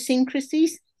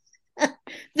 idiosyncrasies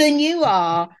than you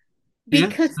are Yeah.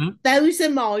 because those are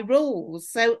my rules.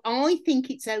 So I think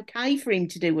it's okay for him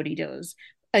to do what he does,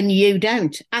 and you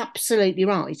don't. Absolutely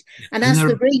right. And And as the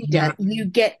there, reader, there, you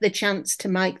get the chance to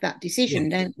make that decision,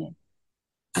 yeah. don't you?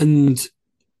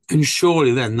 And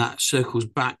surely then that circles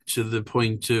back to the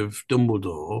point of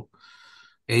Dumbledore,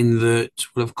 in that,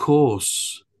 well, of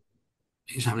course,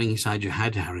 it's happening inside your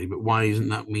head, Harry. But why isn't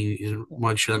that mean?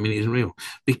 Why should that mean it isn't real?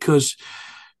 Because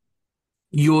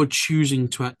you're choosing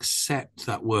to accept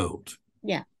that world.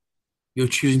 Yeah. You're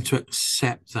choosing to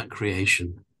accept that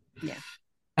creation. Yeah.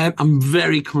 I'm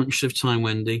very conscious of time,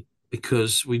 Wendy,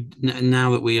 because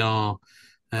now that we are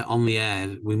on the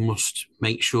air, we must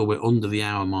make sure we're under the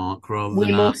hour mark rather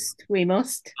than We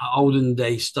must. our olden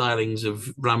day stylings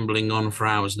of rambling on for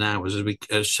hours and hours as we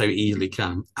so easily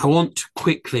can. I want to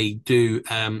quickly do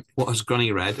what has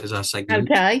Granny read as our segment.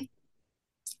 Okay.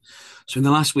 So in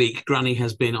the last week, Granny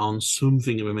has been on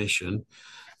something of a mission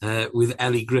with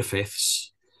Ellie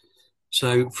Griffiths.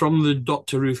 So from the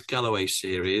Dr. Ruth Galloway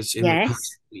series, in the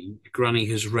past week, Granny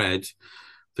has read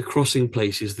The Crossing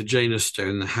Places, The Janus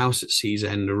Stone, The House at Sea's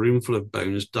End, A Room Full of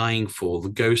Bones, Dying Fall, The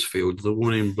Ghost Field, The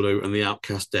One in Blue, and The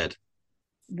Outcast Dead.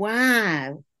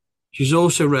 Wow. She's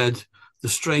also read The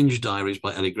Strange Diaries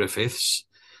by Ellie Griffiths,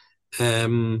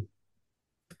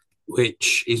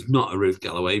 which is not a Ruth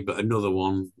Galloway, but another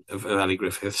one of Ellie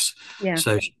Griffiths. Yeah.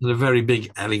 So she's had a very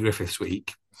big Ellie Griffiths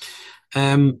week.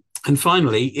 And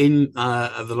finally, in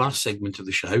the last segment of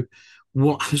the show,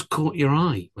 what has caught your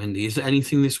eye, Wendy? Is there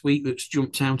anything this week that's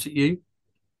jumped out at you?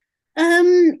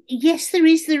 Yes, there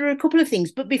is. There are a couple of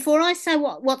things, but before I say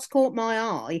what's caught my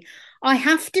eye, I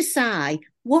have to say,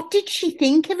 what did she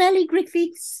think of Ellie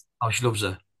Griffiths? Oh, she loves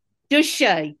her. Does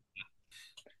she?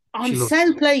 I'm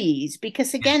so pleased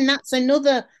because again, that's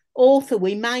another author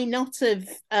we may not have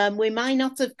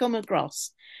come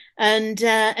across, and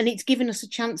it's given us a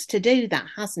chance to do that,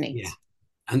 hasn't it? Yeah.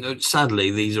 And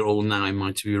sadly, these are all now in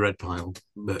my to be read pile.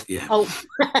 But yeah. Oh,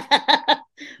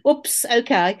 oops.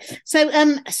 Okay. So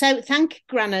thank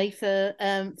Granny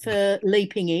for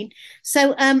leaping in.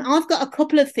 So I've got a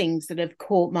couple of things that have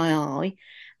caught my eye.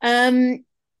 An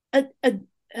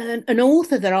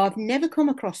author that I've never come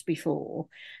across before.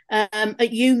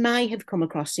 You may have come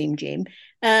across him, Jim.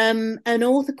 An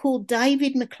author called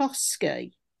David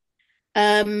McCloskey.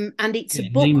 And it's a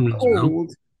book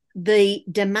called The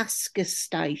Damascus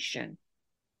Station.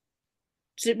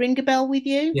 Does it ring a bell with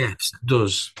you? Yes, it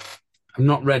does. I've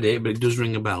not read it, but it does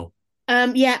ring a bell.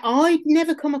 Yeah, I'd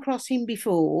never come across him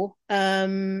before.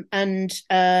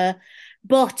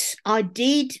 But I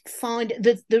did find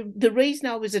the reason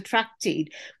I was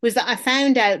attracted was that I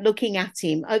found out looking at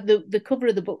him, the cover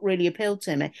of the book really appealed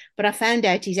to me, but I found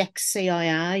out he's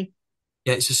ex-CIA.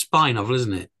 Yeah, it's a spy novel,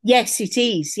 isn't it? Yes, it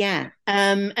is. Yeah.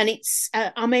 And it's,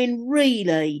 I mean,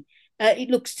 really, it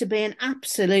looks to be an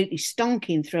absolutely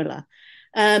stonking thriller.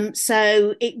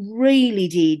 So it really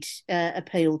did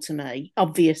appeal to me,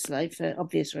 obviously, for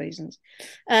obvious reasons.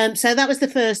 So that was the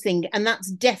first thing, and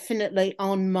that's definitely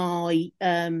on my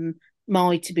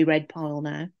my to be read pile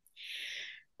now.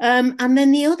 And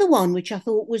then the other one, which I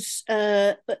thought was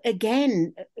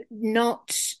again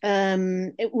not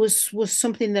it was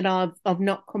something that I've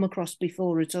not come across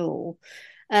before at all.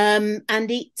 And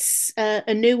it's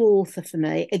a new author for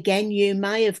me. Again, you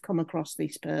may have come across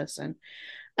this person,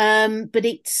 but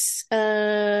it's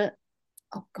oh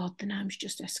God, the name's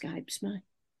just escapes me.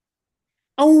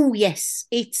 Oh yes,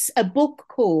 it's a book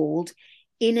called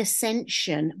In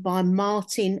Ascension by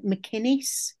Martin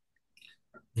McInnes.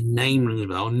 The name rings a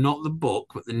bell, not the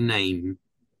book, but the name.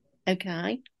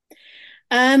 Okay.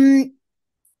 Um,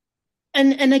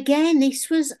 and again, this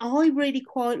was I really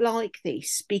quite like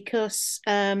this because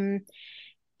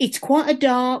it's quite a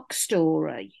dark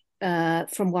story,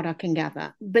 from what I can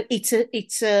gather, but it's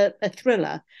a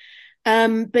thriller.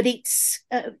 But it's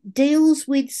deals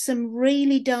with some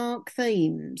really dark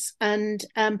themes, and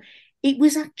it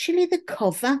was actually the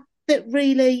cover that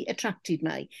really attracted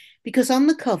me because on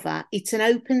the cover it's an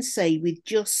open sea with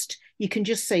just you can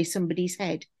just see somebody's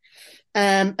head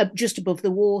just above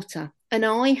the water. And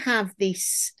I have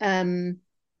this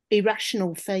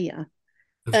irrational fear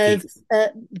of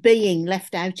being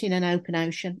left out in an open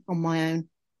ocean on my own.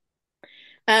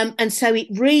 And so it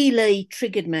really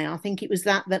triggered me. I think it was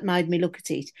that made me look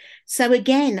at it. So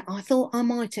again, I thought I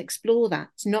might explore that.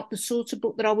 It's not the sort of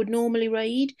book that I would normally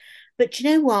read, but you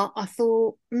know what? I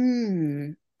thought,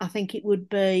 I think it would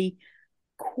be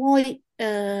quite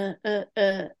a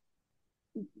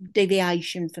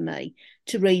deviation for me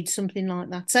to read something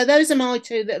like that. So those are my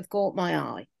two that have caught my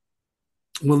eye.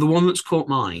 Well, the one that's caught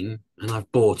mine, and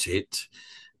I've bought it.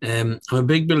 I'm a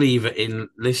big believer in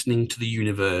listening to the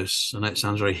universe. I know it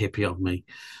sounds very hippie of me,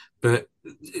 but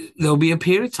there'll be a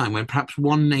period of time when perhaps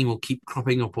one name will keep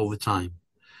cropping up all the time.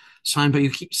 But you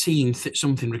keep seeing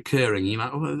something recurring. You're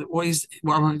like, oh,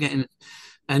 what am I getting?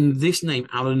 And this name,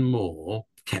 Alan Moore,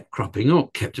 kept cropping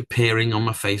up, kept appearing on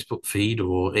my Facebook feed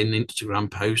or in Instagram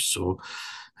posts,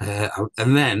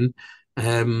 and then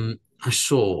I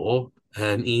saw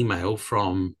an email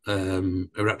from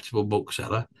a reputable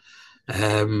bookseller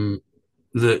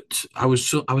that I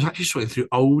was actually sorting through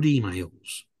old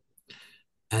emails,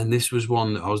 and this was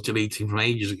one that I was deleting from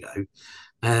ages ago.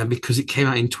 Because it came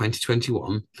out in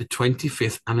 2021, the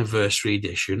 25th anniversary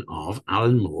edition of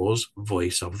Alan Moore's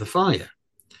Voice of the Fire.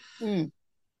 Mm.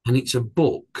 And it's a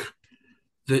book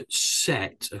that's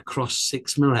set across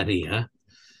 6 millennia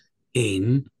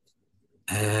in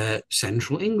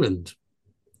central England.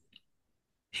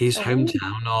 His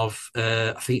hometown of,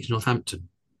 I think it's Northampton.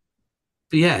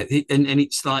 But yeah, and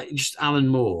it's like just Alan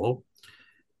Moore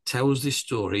tells this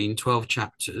story in 12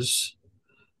 chapters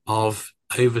of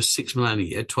over 6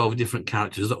 millennia, 12 different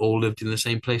characters that all lived in the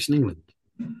same place in England.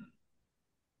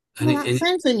 Well, that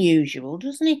sounds unusual,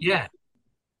 doesn't it? Yeah.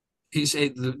 It's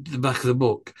at the back of the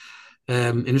book.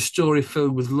 In a story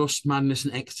filled with lust, madness,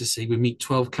 and ecstasy, we meet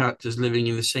 12 characters living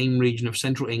in the same region of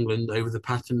central England over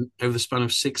the span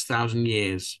of 6,000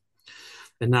 years.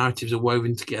 The narratives are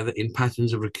woven together in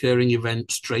patterns of recurring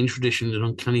events, strange traditions, and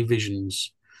uncanny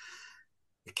visions.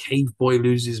 A cave boy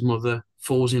loses his mother,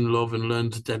 falls in love, and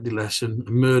learns a deadly lesson.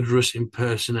 A murderess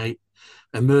impersonates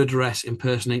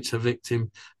her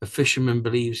victim. A fisherman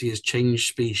believes he has changed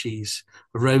species.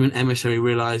 A Roman emissary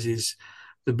realizes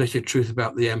the bitter truth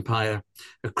about the empire.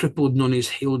 A crippled nun is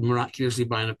healed miraculously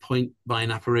by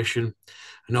an apparition.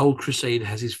 An old crusader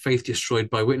has his faith destroyed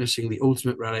by witnessing the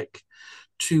ultimate relic.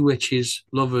 2 witches,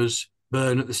 lovers,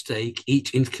 burn at the stake.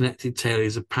 Each interconnected tale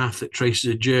is a path that traces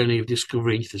a journey of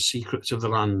discovery into the secrets of the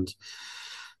land.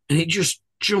 And it just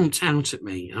jumped out at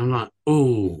me. I'm like,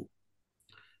 oh,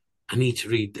 I need to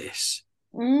read this.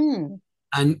 Mm.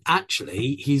 And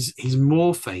actually, he's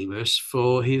more famous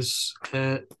for his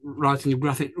writing of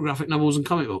graphic novels and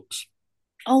comic books.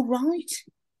 Oh, right.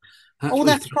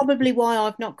 That's probably why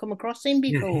I've not come across him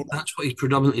before. Yeah, that's what he's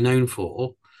predominantly known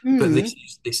for. Mm. But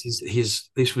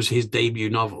this was his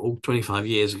debut novel 25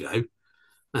 years ago,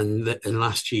 and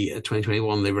last year,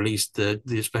 2021, they released the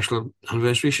special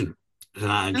anniversary edition.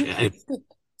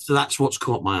 So that's what's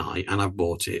caught my eye, and I've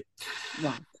bought it.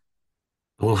 Right.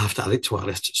 We'll have to add it to our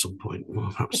list at some point.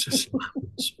 Well, perhaps just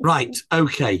right.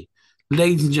 Okay,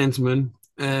 ladies and gentlemen,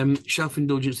 shelf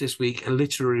indulgence this week, a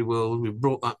literary world. We've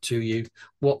brought that to you.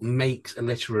 What makes a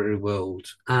literary world?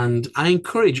 And I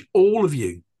encourage all of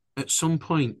you at some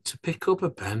point to pick up a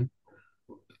pen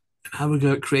and have a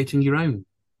go at creating your own.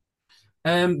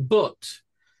 But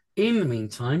in the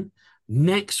meantime,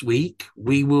 next week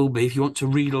we will be, if you want to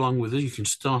read along with us, you can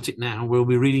start it now. We'll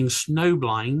be reading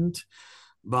Snowblind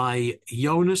by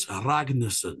Jonas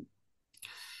Ragnarsson.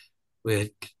 We're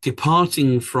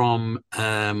departing from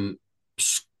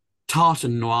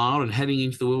Tartan noir and heading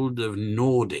into the world of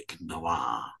Nordic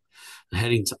noir. and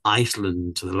heading to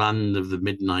Iceland, to the land of the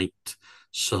midnight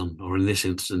sun, or in this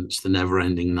instance, the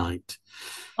never-ending night.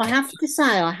 I have to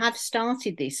say, I have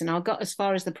started this and I got as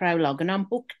far as the prologue and I'm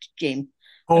hooked, Jim.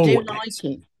 Oh, I do like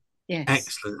it. Yes.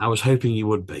 Excellent. I was hoping you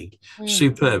would be.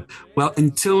 Superb. Well,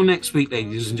 until next week,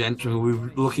 ladies and gentlemen,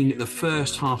 we're looking at the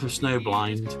first half of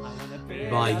Snowblind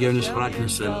by Jonas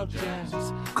Ragnarsson.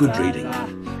 Good reading.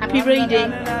 Happy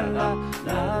reading.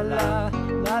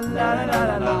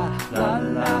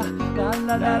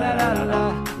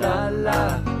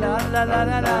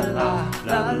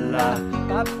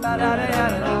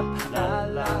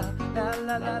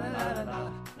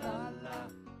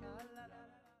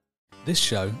 This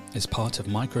show is part of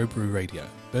Microbrew Radio,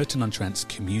 Burton-on-Trent's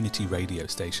community radio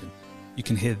station. You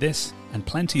can hear this and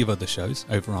plenty of other shows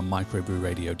over on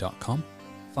microbrewradio.com.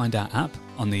 Find our app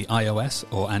on the iOS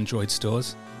or Android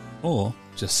stores, or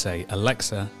just say,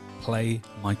 Alexa, play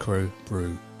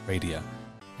Microbrew Radio.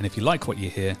 And if you like what you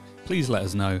hear, please let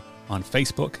us know on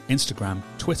Facebook, Instagram,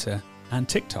 Twitter, and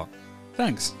TikTok.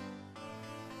 Thanks.